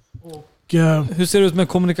 Och, hur ser det ut med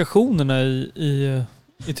kommunikationerna i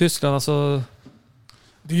Tyskland? Alltså...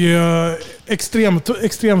 Det är ju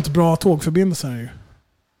extremt bra tågförbindelser ju.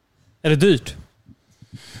 Är det dyrt?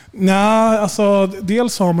 Nej, alltså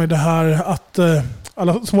dels har man ju det här att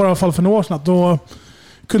som var i alla fall för några år sedan, att då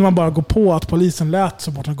kunde man bara gå på, att polisen lät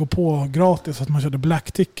supporten gå på gratis, att man körde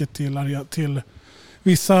black ticket till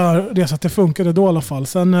vissa resor funkade då i alla fall.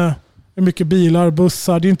 Sen är det mycket bilar,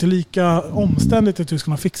 bussar. Det är inte lika omständigt i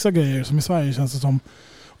Tyskland att fixa grejer som i Sverige känns det som.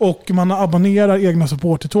 Och man abonnerar egna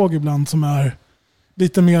supportertåg ibland som är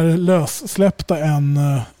lite mer lössläppta än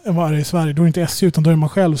vad det är i Sverige. Då är det inte SJ utan då är man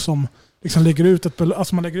själv som liksom lägger ut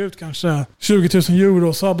man lägger ut kanske 20 000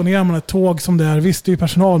 euro så abonnerar man ett tåg som det är. Visst, det är ju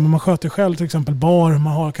personal men man sköter själv till exempel bar.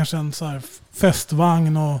 Man har kanske en så här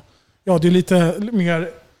festvagn och ja, det är lite mer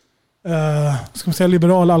ska man säga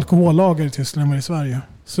liberala alkohollagar i Tyskland än i Sverige.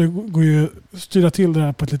 Så det går ju att styra till det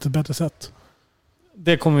här på ett lite bättre sätt.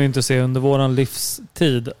 Det kommer vi inte se under våran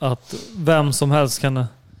livstid att vem som helst kan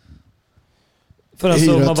för en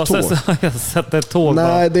summa bara sätta ett tåg.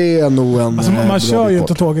 Nej, det är nog en alltså, man kör ju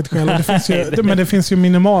inte tåget själv. Det finns ju, men det finns ju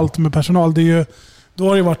minimalt med personal. Det är ju, då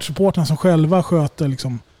har det varit supporterna som själva sköter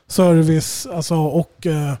liksom, service alltså, och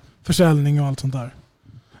försäljning och allt sånt där.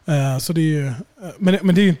 Så det är ju,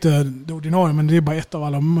 men det är ju inte det ordinarie, men det är bara ett av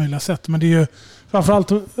alla möjliga sätt. Men det är ju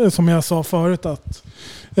framförallt som jag sa förut att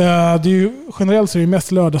det är ju, generellt så är det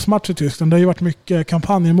mest lördagsmatcher i Tyskland. Det har ju varit mycket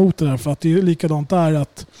kampanjer mot det där för att det är likadant där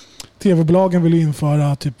att tv-bolagen vill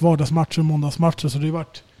införa typ vardagsmatcher och måndagsmatcher så det har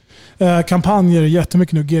varit kampanjer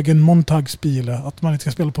jättemycket nu gegen Montagsspiel att man inte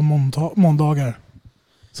ska spela på måndagar.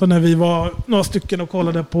 Så när vi var några stycken och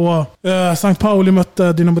kollade på St. Pauli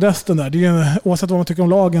mötte Dynamo Dresden där. Det är oavsett vad man tycker om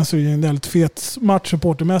lagen så är det en väldigt fet match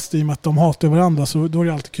supportermässigt i och med att de hatar varandra så då är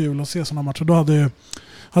det alltid kul att se sådana matcher. Då hade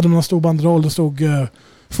man en stor banderoll, det stod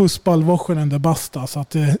Fußballwochenende basta så att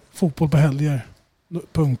det är fotboll på helger.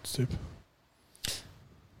 Punkt typ.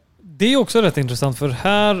 Det är också rätt intressant för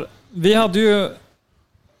här vi hade ju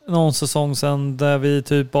någon säsong sedan där vi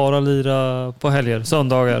typ bara lirade på helger,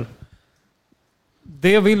 söndagar.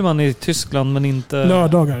 Det vill man i Tyskland men inte...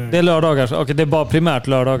 Lördagar. Det är lördagar. Okej, det är bara primärt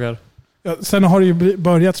lördagar. Ja, sen har det ju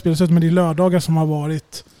börjat spelas ut men det är lördagar som har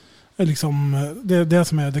varit liksom, det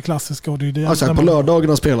som är det klassiska. Och det är det alltså, på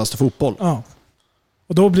lördagarna spelas det fotboll. Ja.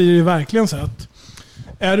 Och då blir det ju verkligen så att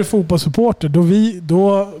är du fotbollssupporter då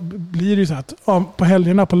blir det ju så att på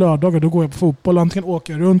helgerna på lördagar då går jag på fotboll. Antingen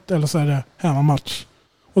åker jag runt eller så är det hemmamatch.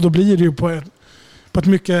 Och då blir det ju på ett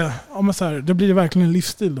mycket, så här, det blir det verkligen en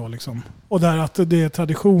livsstil då liksom. Och där att det är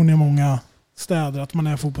tradition i många städer att man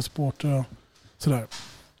är fotbollssupporter och sådär.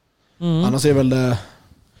 Mm. Annars är väl det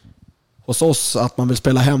hos oss att man vill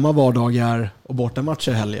spela hemma vardagar och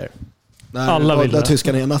bortamatcher helger. Alla vill där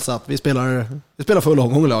tyskarna enas att vi spelar full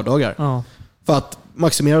omgång lördagar. Ja. För att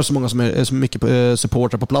maximera så många som är så mycket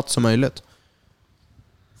supportrar på plats som möjligt.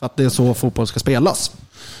 För att det är så fotboll ska spelas.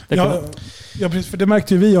 Ja, precis. För det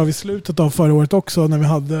märkte ju vi av i slutet av förra året också när vi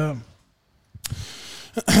hade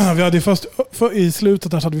först i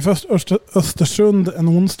slutet där så hade vi först Östersund en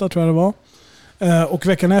onsdag tror jag det var. Och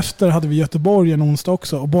veckan efter hade vi Göteborg en onsdag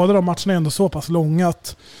också. Och båda de matcherna är ändå så pass långa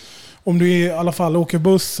att om du i alla fall åker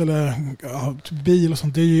buss eller bil och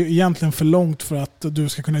sånt, det är ju egentligen för långt för att du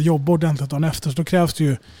ska kunna jobba ordentligt dagen efter. Så då krävs det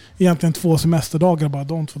ju egentligen 2 semesterdagar bara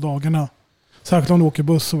de 2 dagarna. Särskilt om du åker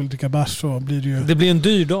buss och vill dricka bärs så blir det ju... Det blir en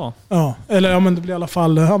dyr dag. Ja, eller men det blir i alla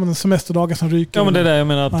fall en semesterdagar som ryker. Ja, men det är det jag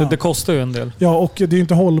menar att det kostar ju en del. Ja, och det är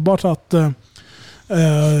inte hållbart att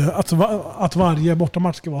varje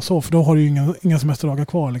bortamatch ska vara så. För då har du ju inga semesterdagar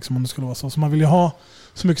kvar liksom, om det skulle vara så. Så man vill ju ha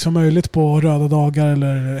så mycket som möjligt på röda dagar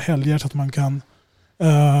eller helger så att man kan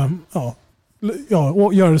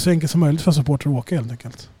göra det så enkelt som möjligt för supporter att åka helt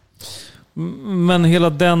enkelt. Men hela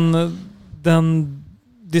den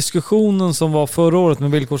diskussionen som var förra året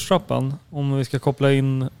med villkorstrappan, om vi ska koppla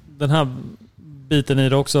in den här biten i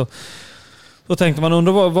det också, då tänkte man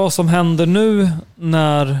undra vad som händer nu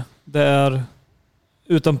när det är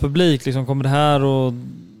utan publik. Liksom, kommer det här att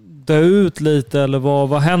dö ut lite eller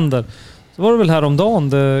vad händer? Så var det väl häromdagen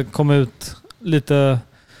det kom ut lite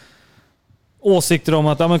åsikter om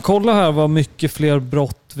att men kolla här vad mycket fler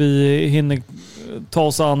brott vi hinner ta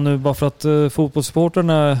oss an nu bara för att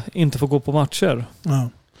fotbollssupporterna inte får gå på matcher.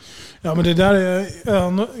 Ja, men det där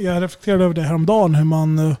jag reflekterade över det häromdagen hur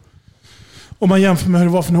man om man jämför med hur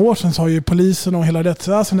det var för några år sedan så har ju polisen och hela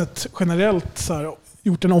rättsväsendet generellt så här,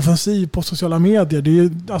 gjort en offensiv på sociala medier. Det är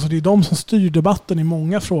ju de som styr debatten i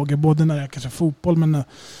många frågor, både när det är kanske fotboll men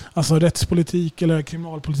alltså rättspolitik eller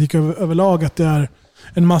kriminalpolitik överlag, att det är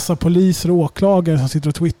en massa poliser och åklagare som sitter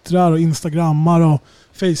och twittrar och instagrammar och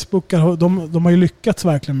facebookar. De har ju lyckats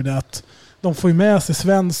verkligen med det att de får ju med sig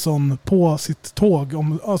Svensson på sitt tåg.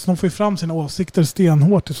 Alltså de får ju fram sina åsikter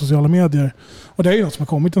stenhårt i sociala medier. Och det är ju något som har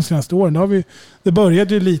kommit de senaste åren. Det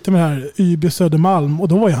började ju lite med det här YB Södermalm och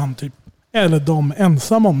då var ju han typ eller de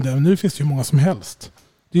ensamma om det. Men nu finns det ju många som helst.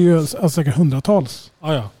 Det är ju alltså säkert hundratals.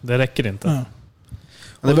 Ja, det räcker inte. Ja.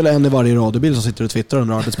 Det är väl en i varje radiobil som sitter och twittrar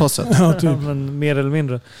under arbetspasset. Ja, typ. Men mer eller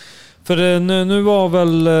mindre. För nu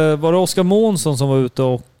var det Oskar Månsson som var ute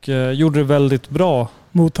och gjorde det väldigt bra.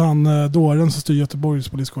 Mot han dåren som styr Göteborgs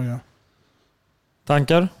poliskoja.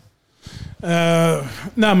 Tankar?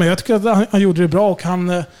 Nej, men jag tycker att han gjorde det bra och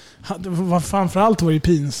han framförallt var det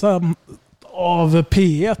pinsamt av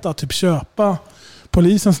P1 att typ köpa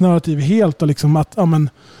polisens narrativ helt och liksom att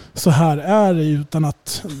så här är det, utan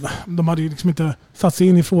att de hade liksom inte satt sig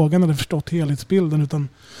in i frågan eller förstått helhetsbilden, utan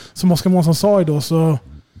som Oskar Månsson sa idag så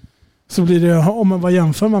blir det, om man vad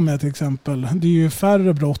jämför man med till exempel, det är ju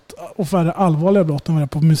färre brott och färre allvarliga brott än vad det är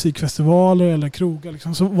på musikfestivaler eller krogar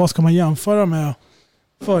liksom. Så vad ska man jämföra med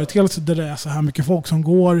företeelser där det är så här mycket folk som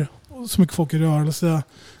går, så mycket folk i rörelse?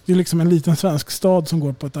 Det är liksom en liten svensk stad som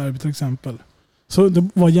går på ett arbete till exempel. Så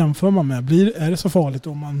vad jämför man med? Är det så farligt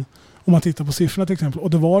om man tittar på siffrorna till exempel? Och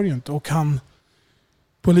det var det ju inte. Och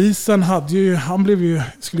polisen han blev ju,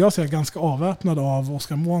 skulle jag säga, ganska avväpnad av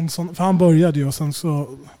Oskar Månsson. För han började ju och sen så,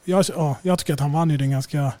 jag tycker att han vann ju den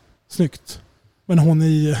ganska snyggt. Men hon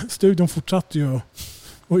i studion fortsatte ju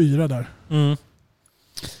att yra där.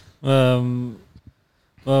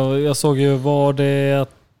 Jag såg ju, var det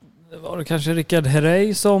kanske Rickard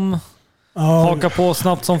Herrey som hakar på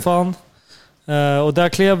snabbt som fan. Och där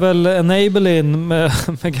klev väl Enable in med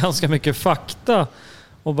ganska mycket fakta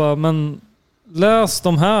och bara, men läs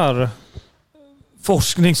de här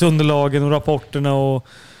forskningsunderlagen och rapporterna och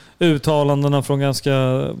uttalandena från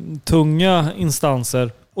ganska tunga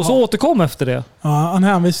instanser. Och så återkom efter det. Ja, han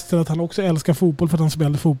hänvisade till att han också älskar fotboll för att han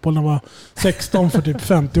spelade fotboll när han var 16 för typ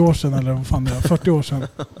 50 år sedan eller vad fan det är, 40 år sedan.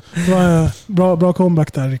 Det var bra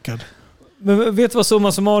comeback där, Rickard. Men vet du vad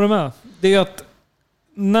summa summarum är? Det är att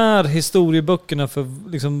när historieböckerna för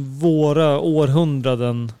liksom våra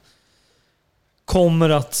århundraden kommer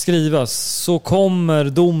att skrivas så kommer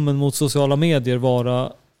domen mot sociala medier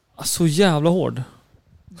vara så jävla hård.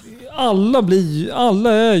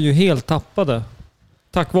 Alla är ju helt tappade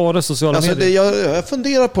tack vare sociala medier. Jag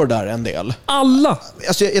funderar på det där en del. Alla!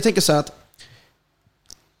 Alltså jag tänker så här att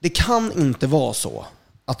det kan inte vara så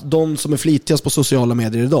att de som är flitigast på sociala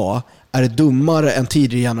medier idag är dummare än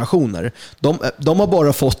tidigare generationer. De har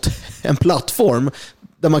bara fått en plattform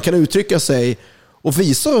där man kan uttrycka sig och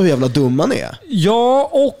visa hur jävla dumma man är. Ja,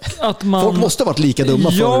 och att man... Folk måste ha varit lika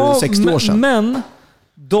dumma för 60 år sedan. Men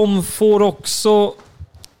de får också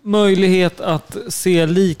möjlighet att se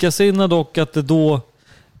likasinnade och att det då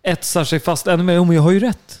etsar sig fast ännu mer. Men jag har ju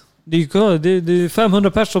rätt. Det är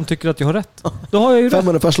 500 personer som tycker att jag har rätt. Då har jag ju rätt.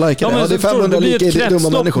 500 personer likar det. Det är 500 lika dumma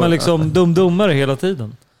människor. Med liksom dummare hela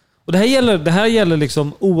tiden. Och det här gäller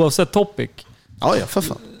liksom oavsett topic. Ja, för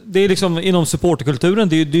fan. Det är liksom inom supporterkulturen.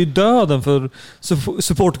 Det är döden för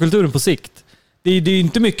supporterkulturen på sikt. Det är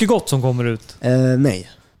inte mycket gott som kommer ut. Nej.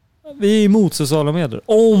 Vi är emot sociala medier.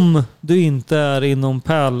 Om du inte är inom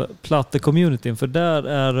pärlplatte-communityn. För där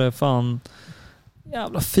är det fan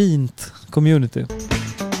jävla fint community.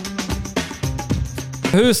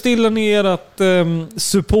 Hur stillar ni ert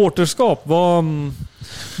supporterskap?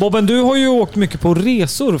 Bobben, du har ju åkt mycket på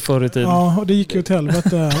resor förr i tiden. Ja, och det gick ju åt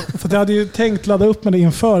helvete. För jag hade ju tänkt ladda upp med det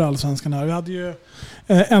inför Allsvenskan här. Vi hade ju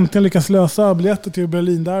äntligen lyckats lösa biljetter till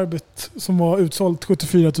Berlin-derbyt som var utsålt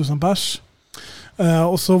 74 000 pers.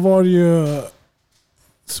 Och så var det ju...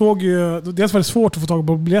 Dels var det svårt att få tag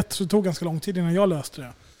på biljetter, så det tog ganska lång tid innan jag löste det.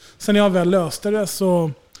 Sen när jag väl löste det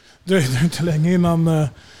så dröjde det inte länge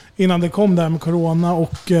innan det kom där med corona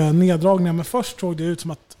och neddragningar. Men först såg det ut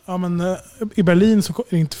som att i Berlin så är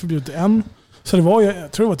det inte förbjudet än. Så det var,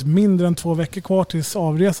 jag tror det var typ mindre än 2 veckor kvar tills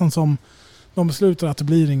avresan som de beslutade att det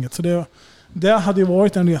blir inget. Så det hade ju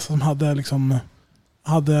varit en resa som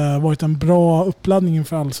hade varit en bra uppladdning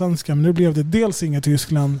inför Allsvenskan. Men nu blev det dels inget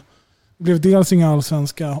Tyskland. Det blev dels inga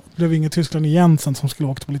Allsvenska. Det blev inget Tyskland igen sen som skulle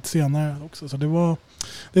åka på lite senare också. Så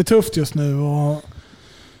det är tufft just nu. Och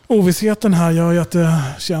ovissheten här gör ju att det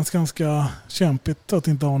känns ganska kämpigt att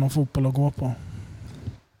inte ha någon fotboll att gå på.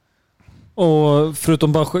 Och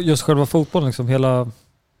förutom bara just själva fotbollen, liksom hela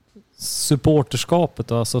supporterskapet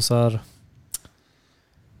då, alltså så här,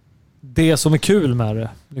 det som är kul med det,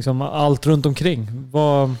 liksom allt runt omkring.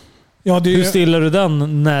 Hur stillar du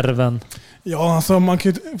den nerven? Ja, alltså man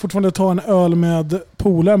kan ju fortfarande ta en öl med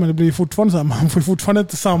polare, men det blir fortfarande så här, man får fortfarande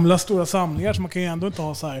inte samla stora samlingar, så man kan ju ändå inte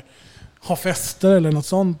ha fester eller något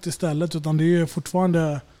sånt istället, utan det är ju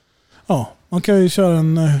fortfarande, ja, man kan ju köra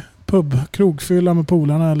en krogfylla med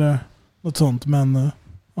polarna eller något sånt, men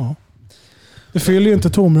ja. Det fyller ju inte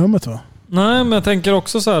tomrummet, va? Nej, men jag tänker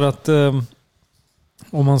också så här att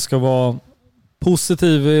om man ska vara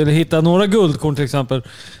positiv eller hitta några guldkorn till exempel.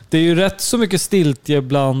 Det är ju rätt så mycket stiltje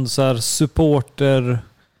bland så här supporter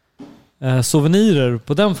souvenirer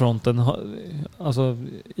på den fronten. Alltså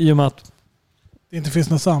i och med att det inte finns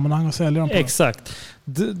något sammanhang att sälja dem på. Exakt.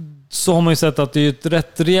 Så har man ju sett att det är ett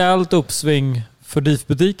rätt rejält uppsving för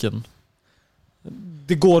DIF-butiken.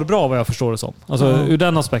 Det går bra vad jag förstår det som. Alltså ur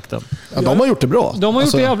den aspekten. Ja, de har gjort det bra. De har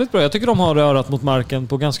gjort det jävligt bra. Jag tycker de har rörat mot marken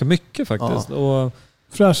på ganska mycket faktiskt. Ja. Och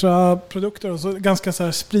fräscha produkter och så ganska så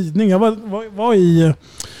här spridning. Jag var i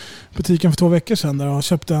butiken för 2 veckor sedan där och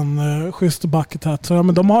köpte en schysst bucket hat. Så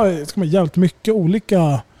men de har jävligt mycket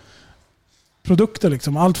olika produkter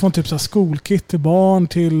liksom. Allt från typ så här skolkit till barn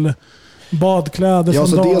till badkläder,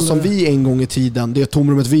 sandaler. Så det som vi en gång i tiden, det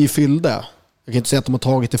tomrummet vi fyllde. Jag kan inte säga att de har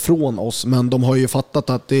tagit ifrån oss, men de har ju fattat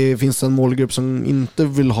att det finns en målgrupp som inte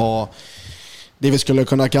vill ha det vi skulle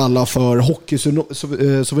kunna kalla för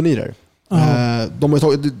hockeysouvenirer. De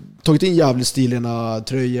har tagit in jävligt stiliga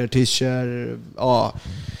tröjor, t-shirts,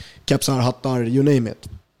 kepsar, hattar, you name it.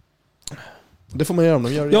 Det får man göra om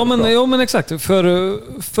de gör det. Ja men exakt.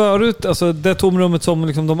 Förut, alltså det tomrummet som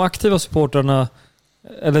liksom de aktiva supportrarna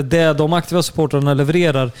eller det de aktiva supportrarna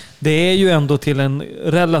levererar, det är ju ändå till en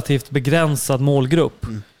relativt begränsad målgrupp.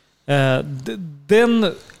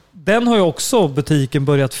 Den har ju också butiken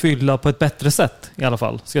börjat fylla på ett bättre sätt i alla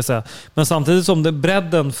fall, ska jag säga. Men samtidigt som det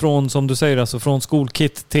bredden från, som du säger, alltså från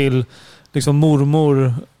skolkit till liksom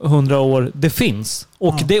mormor 100 år, det finns.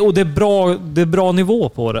 Och det är bra nivå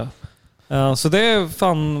på det. Så det är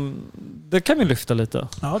fan, det kan vi lyfta lite.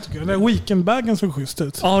 Ja, tycker jag. Den weekendbagen såg schysst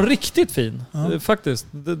ut. Ja, riktigt fin. Faktiskt.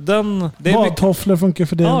 Badtofflor funkar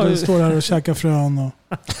för dig. Du står här och käkar frön.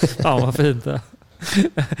 Och... ja, vad fint det.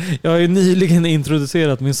 Jag har ju nyligen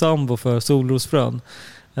introducerat min sambo för solrosfrön.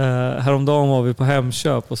 Häromdagen var vi på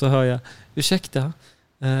Hemköp och så hör jag, ursäkta,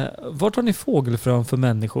 vart har ni fågelfrön för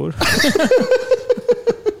människor?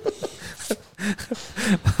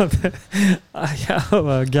 Jag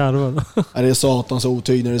var garvad. Det är satans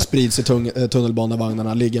otyg när det sprids i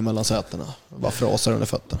tunnelbanevagnarna, ligger mellan sätena. Bara frasar under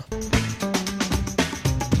fötterna.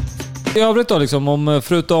 I övrigt då, liksom,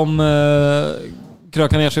 förutom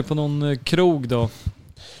kröka ner sig på någon krog då.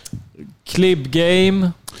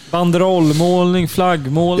 Klibbgame, banderollmålning,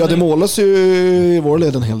 flaggmålning. Ja, det målas ju i vår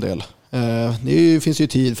led en hel del. Det finns ju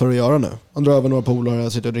tid för att göra nu. Man drar över några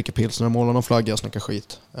polare, sitter och dricker pilsner och målar någon flagga och snackar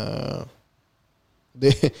skit.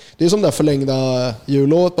 Det är som det förlängda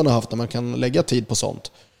jullovet man har haft, där man kan lägga tid på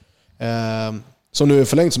sånt. Som nu är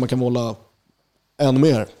förlängt så man kan måla ännu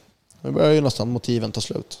mer. Nu börjar ju nästan motiven ta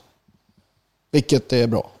slut. Vilket är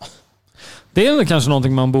bra. Det är kanske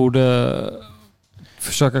någonting man borde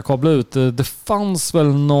försöka kabla ut. Det fanns väl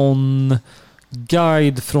någon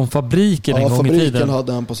guide från fabriken en gång i tiden. Ja, fabriken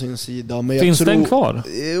hade den på sin sida. Men finns den kvar?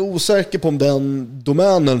 Jag är osäker på om den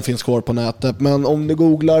domänen finns kvar på nätet. Men om du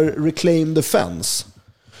googlar Reclaim the Fence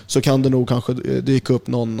så kan det nog kanske dyka upp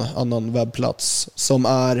någon annan webbplats som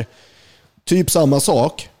är typ samma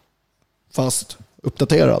sak fast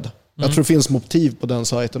uppdaterad. Jag tror det finns motiv på den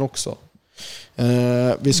sajten också.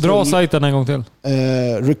 Dra sajten en gång till.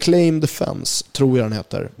 Reclaim the Fence tror jag den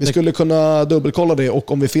heter. Vi skulle kunna dubbelkolla det,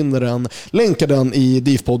 och om vi finner den, länka den i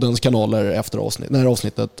DIF-poddens kanaler efter när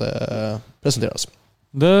avsnittet presenteras.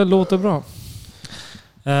 Det låter bra.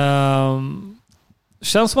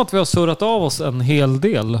 Känns som att vi har surrat av oss en hel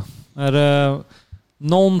del. Är det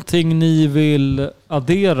någonting ni vill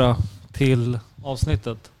addera till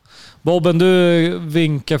avsnittet? Bobben, du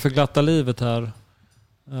vinkar för glatta livet här.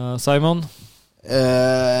 Simon?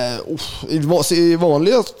 I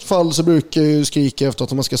vanliga fall så brukar jag skrika efter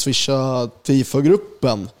att man ska swisha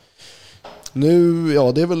FIFA-gruppen. Nu,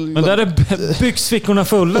 ja, det är väl... Men där är byxfickorna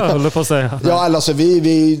fulla, håller på att säga. Ja, alltså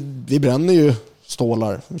vi bränner ju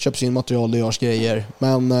stålar. Vi köper in material, det görs grejer.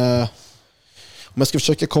 Men om jag ska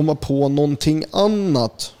försöka komma på någonting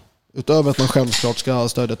annat utöver att man självklart ska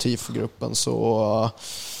stödja TIFO-gruppen, så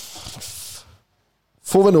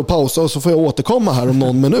får vi nog pausa och så får jag återkomma här om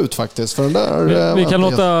någon minut faktiskt. För den där, vi kan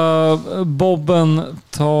låta Bobben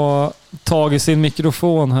ta tag i sin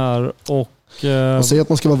mikrofon här och... Jag säger att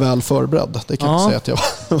man ska vara väl förberedd. Det kan jag inte säga att jag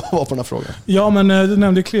var på den här frågan. Ja, men du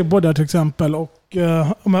nämnde klibbor där till exempel. Och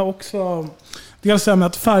om jag också... Dels med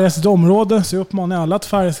att färga sitt område, så jag uppmanar alla att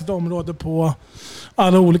färga sitt område på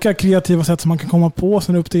alla olika kreativa sätt som man kan komma på.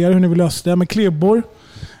 Sen upp till er hur ni vill lösa det. Men klibbor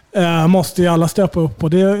måste ju alla stöpa upp, och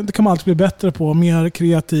det kan man alltid bli bättre på. Mer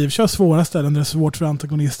kreativ. Kör svåra ställen där det är svårt för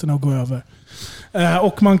antagonisterna att gå över.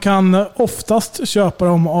 Och man kan oftast köpa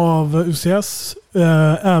dem av UCS,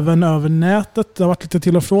 även över nätet. Det har varit lite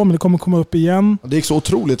till och från, men det kommer komma upp igen. Det gick så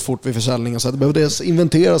otroligt fort vid försäljningen så att det behövde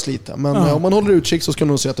inventeras lite. Men om man håller utkik så ska man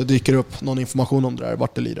nog se att det dyker upp någon information om det där,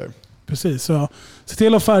 vart det lider. Precis, så se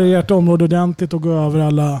till att färga ert område ordentligt och gå över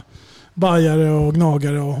alla bajare och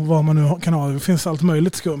gnagare och vad man nu kan ha. Det finns allt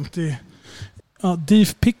möjligt skumt i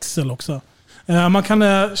DIF Pixel också. Man kan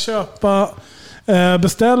köpa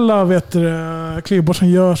beställa klibbor som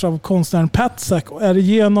görs av konstnären Patsack. Är det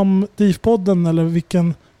genom DIF-podden eller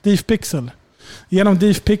vilken? DIF Pixel. Genom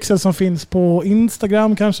DIF Pixel som finns på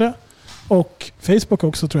Instagram kanske. Och Facebook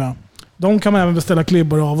också tror jag. De kan man även beställa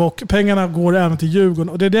klibbor av och pengarna går även till Djurgården.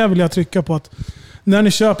 Och det är det vill jag trycka på, att när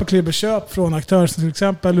ni köper klibbor, köp från aktörer som till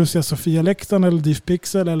exempel Lucia Sofia Lektan eller DIF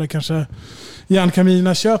Pixel eller kanske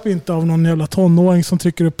Järnkamina. Köp inte av någon jävla tonåring som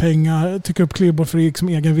trycker upp klibbor för liksom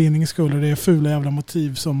egen vinning skull. Det är fula jävla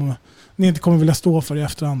motiv som ni inte kommer vilja stå för i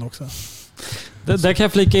efterhand också. Där kan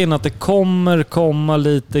jag flika in att det kommer komma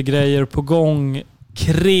lite grejer på gång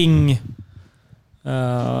kring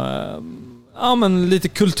men lite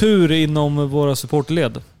kultur inom våra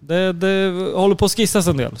supportled. Det håller på att skissas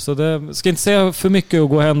en del, så det ska inte säga för mycket och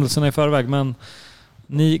gå händelserna i förväg, men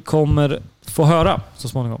ni kommer få höra så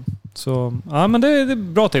småningom. Så ja, men det är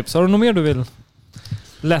bra tips. Har du något mer du vill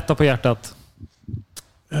lätta på hjärtat?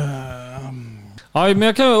 Ja, men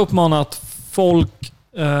jag kan uppmana att folk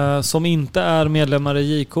som inte är medlemmar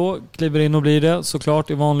i JK kliver in och blir det, såklart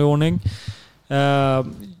i vanlig ordning.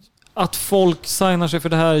 Att folk signar sig för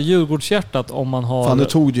det här Djurgårdshjärtat om man har... Fan, du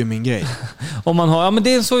tog ju min grej. Om man har... Ja, men det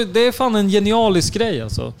är fan en genialisk grej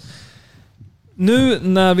alltså. Nu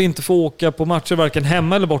när vi inte får åka på matcher varken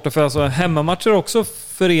hemma eller borta, för alltså hemmamatcher är också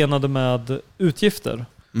förenade med utgifter.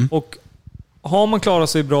 Och har man klarat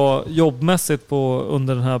sig bra jobbmässigt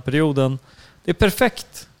under den här perioden, det är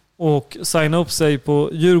perfekt och signa upp sig på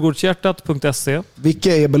djurgårdshjärtat.se.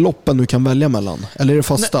 Vilka är beloppen du kan välja mellan? Eller är det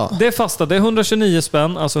fasta? Nej, det är fasta. Det är 129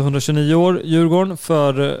 spänn, alltså 129 år Djurgården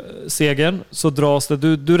för segern. Så dras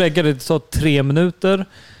det, du reggar det tar 3 minuter.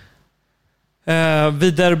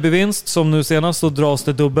 Vid derbyvinst som nu senast så dras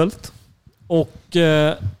det dubbelt. Och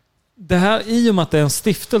det här, i och med att det är en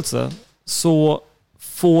stiftelse, så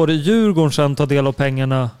får Djurgården sedan ta del av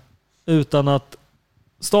pengarna utan att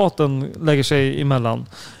staten lägger sig emellan.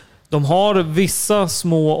 De har vissa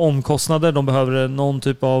små omkostnader. De behöver någon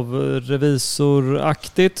typ av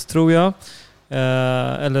revisoraktigt, tror jag.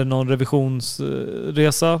 Eller någon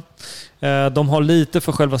revisionsresa. De har lite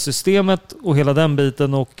för själva systemet och hela den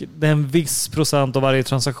biten. Och det är en viss procent av varje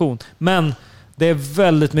transaktion. Men det är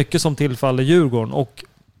väldigt mycket som tillfaller Djurgården. Och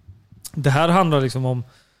det här handlar liksom om...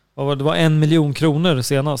 Det var 1 miljon kronor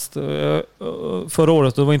senast. Förra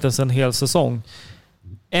året. Det var inte ens en hel säsong.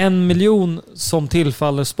 1 miljon som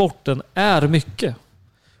tillfaller sporten är mycket.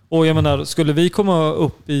 Och jag menar, skulle vi komma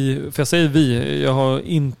upp i... För jag säger vi, jag har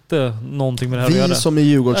inte någonting med det här att göra. Vi som är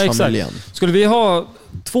Djurgårdsfamiljen. Ja, skulle vi ha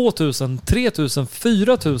 2000, 3000,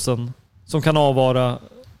 4000 som kan avvara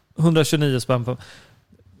 129 spänn på...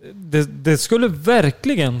 Det skulle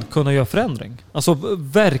verkligen kunna göra förändring. Alltså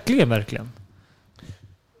verkligen.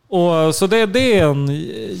 Och så det är en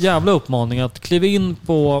jävla uppmaning att kliva in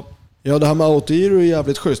på... Ja, det här med autogiro är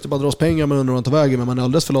jävligt schysst. Det bara dras pengar men undrar inte vägen, men man är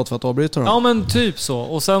alldeles för lat för att avbryta dem. Ja, men typ så.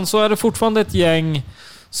 Och sen så är det fortfarande ett gäng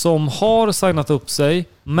som har signat upp sig,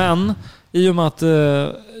 men i och med att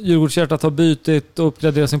Djurgårdshjärtat har bytt och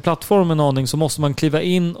uppgraderat sin plattform en aning, så måste man kliva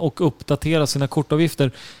in och uppdatera sina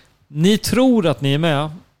kortavgifter. Ni tror att ni är med,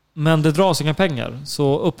 men det dras inga pengar.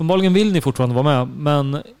 Så uppenbarligen vill ni fortfarande vara med,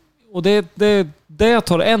 men... Och det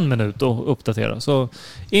tar 1 minut att uppdatera. Så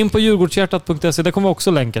in på djurgårdshjärtat.se, det kommer vi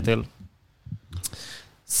också länka till.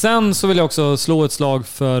 Sen så vill jag också slå ett slag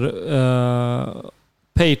för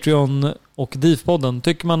Patreon och DIF-podden.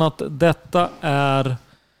 Tycker man att detta är...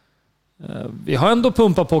 vi har ändå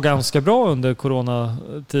pumpat på ganska bra under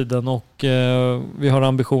coronatiden och vi har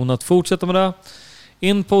ambition att fortsätta med det.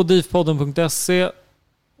 In på difpodden.se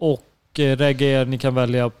och regga ni kan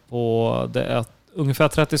välja på det ungefär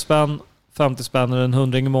 30 spänn, 50 spänn eller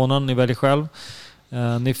 100 i månaden. Ni väljer själv.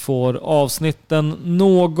 Ni får avsnitten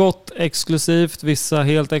något exklusivt, vissa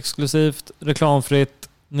helt exklusivt, reklamfritt.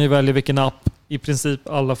 Ni väljer vilken app. I princip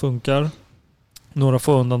alla funkar. Några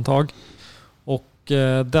få undantag. Och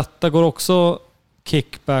detta går också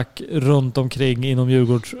kickback runt omkring inom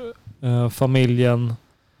Djurgårdsfamiljen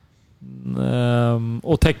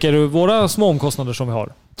och täcker våra små omkostnader som vi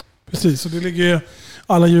har. Precis, och det ligger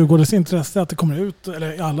alla Djurgårdens intresse att det kommer ut,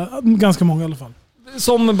 eller alla, ganska många i alla fall.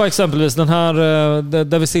 Som bara exempelvis den här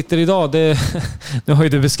där vi sitter idag, nu har ju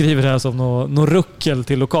du beskrivit det här som någon ruckel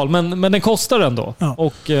till lokal, men den kostar ändå.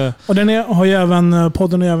 Ja. Och den har ju även,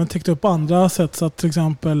 podden har ju även täckt upp andra sätt, så att till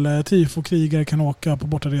exempel tifo-krigare kan åka på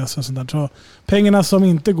bortaresor och sånt där. Så pengarna som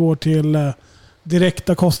inte går till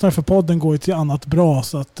direkta kostnader för podden går ju till annat bra,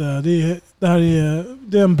 så att det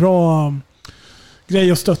är en bra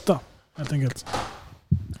grej att stötta, helt enkelt.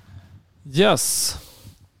 Yes.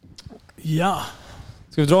 Ja.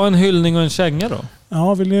 Ska vi dra en hyllning och en känga då?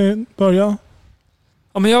 Ja, vill ni börja?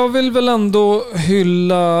 Ja, men jag vill väl ändå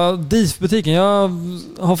hylla DIF-butiken. Jag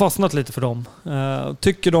har fastnat lite för dem.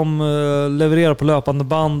 Tycker de levererar på löpande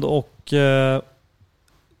band och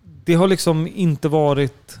det har liksom inte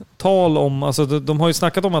varit tal om... Alltså de har ju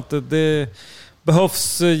snackat om att det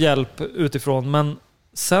behövs hjälp utifrån, men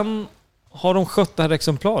sen har de skött det här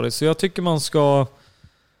exemplariskt. Så jag tycker man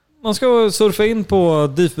ska surfa in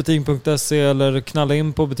på difbutik.se eller knalla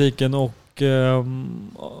in på butiken och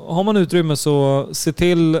har man utrymme så se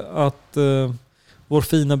till att vår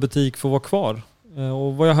fina butik får vara kvar.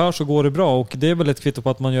 Och vad jag hör så går det bra och det är väl ett kvitto på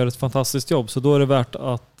att man gör ett fantastiskt jobb, så då är det värt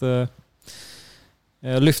att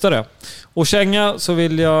lyfta det. Och känga så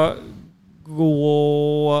vill jag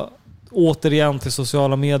gå återigen till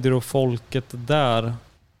sociala medier och folket där.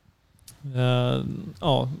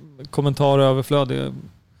 Kommentarer överflöd, det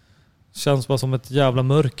känns bara som ett jävla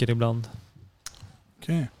mörker ibland.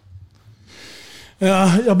 Okej.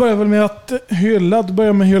 Ja, jag börjar väl med att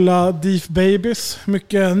hylla DIF Babies.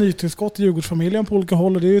 Mycket nytillskott i Djurgårdsfamiljen på olika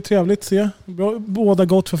håll och det är ju trevligt att se. Båda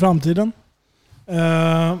gott för framtiden.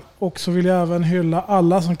 Och så vill jag även hylla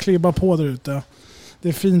alla som klibbar på där ute. Det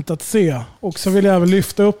är fint att se. Och så vill jag även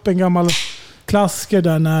lyfta upp en gammal klassiker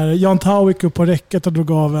där när Jan Tau gick upp på räcket och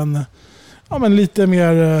drog av en lite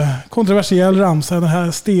mer kontroversiell ramsa. Den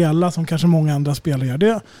här stela som kanske många andra spelare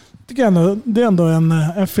gör. Det är ändå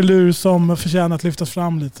en filur som förtjänar att lyftas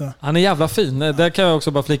fram lite. Han är jävla fin. Där kan jag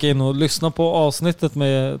också bara flika in och lyssna på avsnittet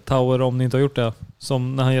med Tauer om ni inte har gjort det.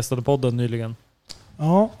 Som när han gästade podden nyligen.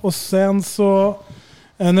 Ja, och sen så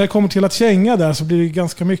när det kommer till att känga där så blir det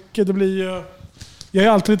ganska mycket. Jag är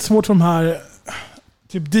alltid lite svårt för de här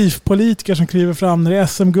typ DIF-politiker som kliver fram när det är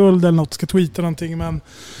SM-guld eller något, ska tweeta någonting. Men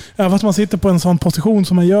även att man sitter på en sån position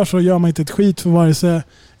som man gör så gör man inte ett skit för vare sig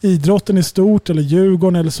idrotten i stort eller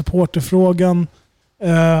Djurgården eller supporterfrågan.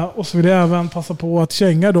 Och så vill jag även passa på att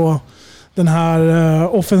känga då den här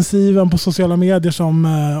offensiven på sociala medier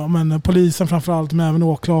som polisen framförallt men även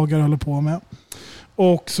åklagare håller på med.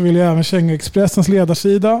 Och så vill jag även känga Expressens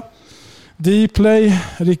ledarsida, Dplay,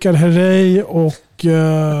 Rickard Herrey och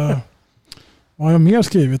vad har jag mer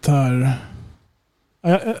skrivit här?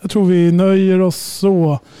 Jag tror vi nöjer oss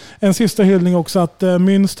så. En sista hyllning också att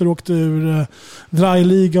Münster åkte ur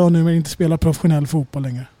Dry-liga och nu inte spelar professionell fotboll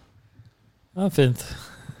längre. Ja, fint.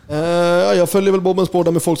 Jag följer väl Bobbens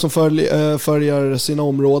spår med folk som följer sina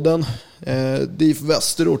områden. DIF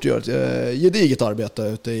Västerort gör ett gediget arbete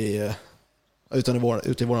ute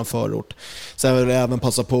i våran förort. Sen vill jag även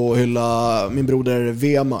passa på att hylla min broder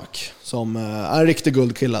Vemak som är en riktig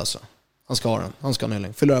guldkille alltså. Han ska ha den. Han ska ha en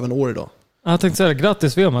hyllning. Fyller även år idag. Jag tänkte säga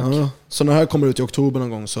grattis Vemak. Ja, så när det här kommer ut i oktober någon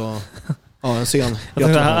gång så en sen.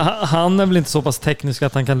 Han är väl inte så pass teknisk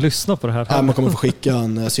att han kan lyssna på det här. Nej, man kommer få skicka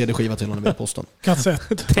en CD-skiva till honom via posten.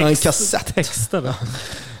 Kassett. En kassett. Texter.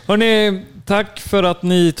 Hörrni, tack för att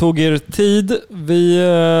ni tog er tid. Vi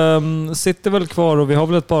sitter väl kvar och vi har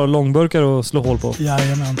väl ett par långburkar att slå hål på.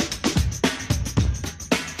 Jajamän.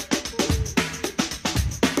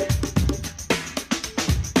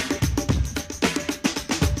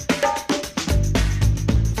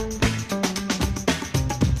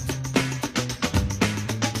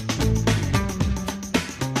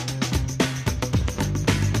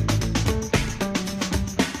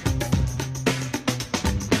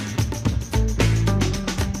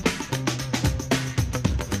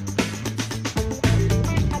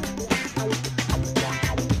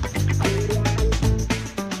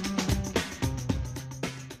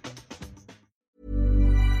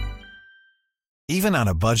 Even on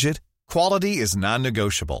a budget, quality is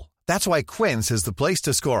non-negotiable. That's why Quince is the place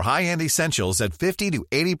to score high-end essentials at 50 to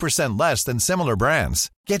 80% less than similar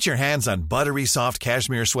brands. Get your hands on buttery soft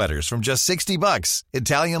cashmere sweaters from just $60,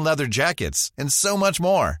 Italian leather jackets, and so much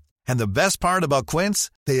more. And the best part about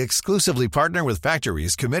Quince, they exclusively partner with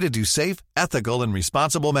factories committed to safe, ethical, and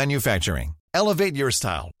responsible manufacturing. Elevate your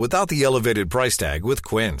style without the elevated price tag with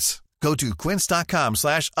Quince. Go to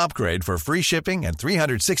quince.com/upgrade for free shipping and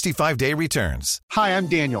 365-day returns. Hi, I'm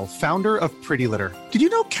Daniel, founder of Pretty Litter. Did you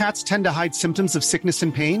know cats tend to hide symptoms of sickness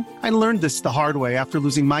and pain? I learned this the hard way after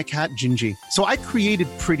losing my cat, Gingy. So I created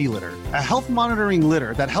Pretty Litter, a health monitoring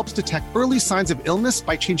litter that helps detect early signs of illness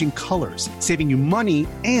by changing colors, saving you money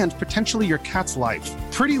and potentially your cat's life.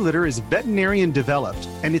 Pretty Litter is veterinarian developed,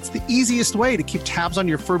 and it's the easiest way to keep tabs on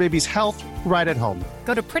your fur baby's health right at home.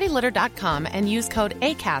 Go to prettylitter.com and use code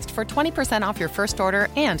ACAST for 20% off your first order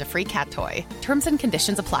and a free cat toy. Terms and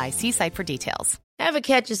conditions apply. See site for details. Ever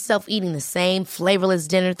catch yourself eating the same flavorless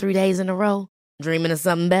dinner 3 days in a row? Dreaming of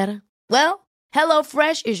something better? Well,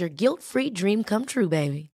 HelloFresh is your guilt-free dream come true,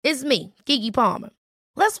 baby. It's me, Keke Palmer.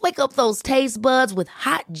 Let's wake up those taste buds with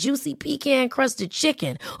hot, juicy pecan-crusted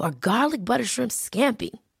chicken or garlic butter shrimp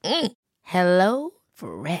scampi. Hello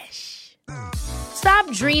Fresh.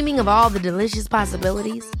 Stop dreaming of all the delicious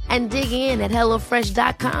possibilities and dig in at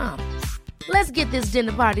HelloFresh.com. Let's get this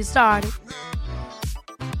dinner party started.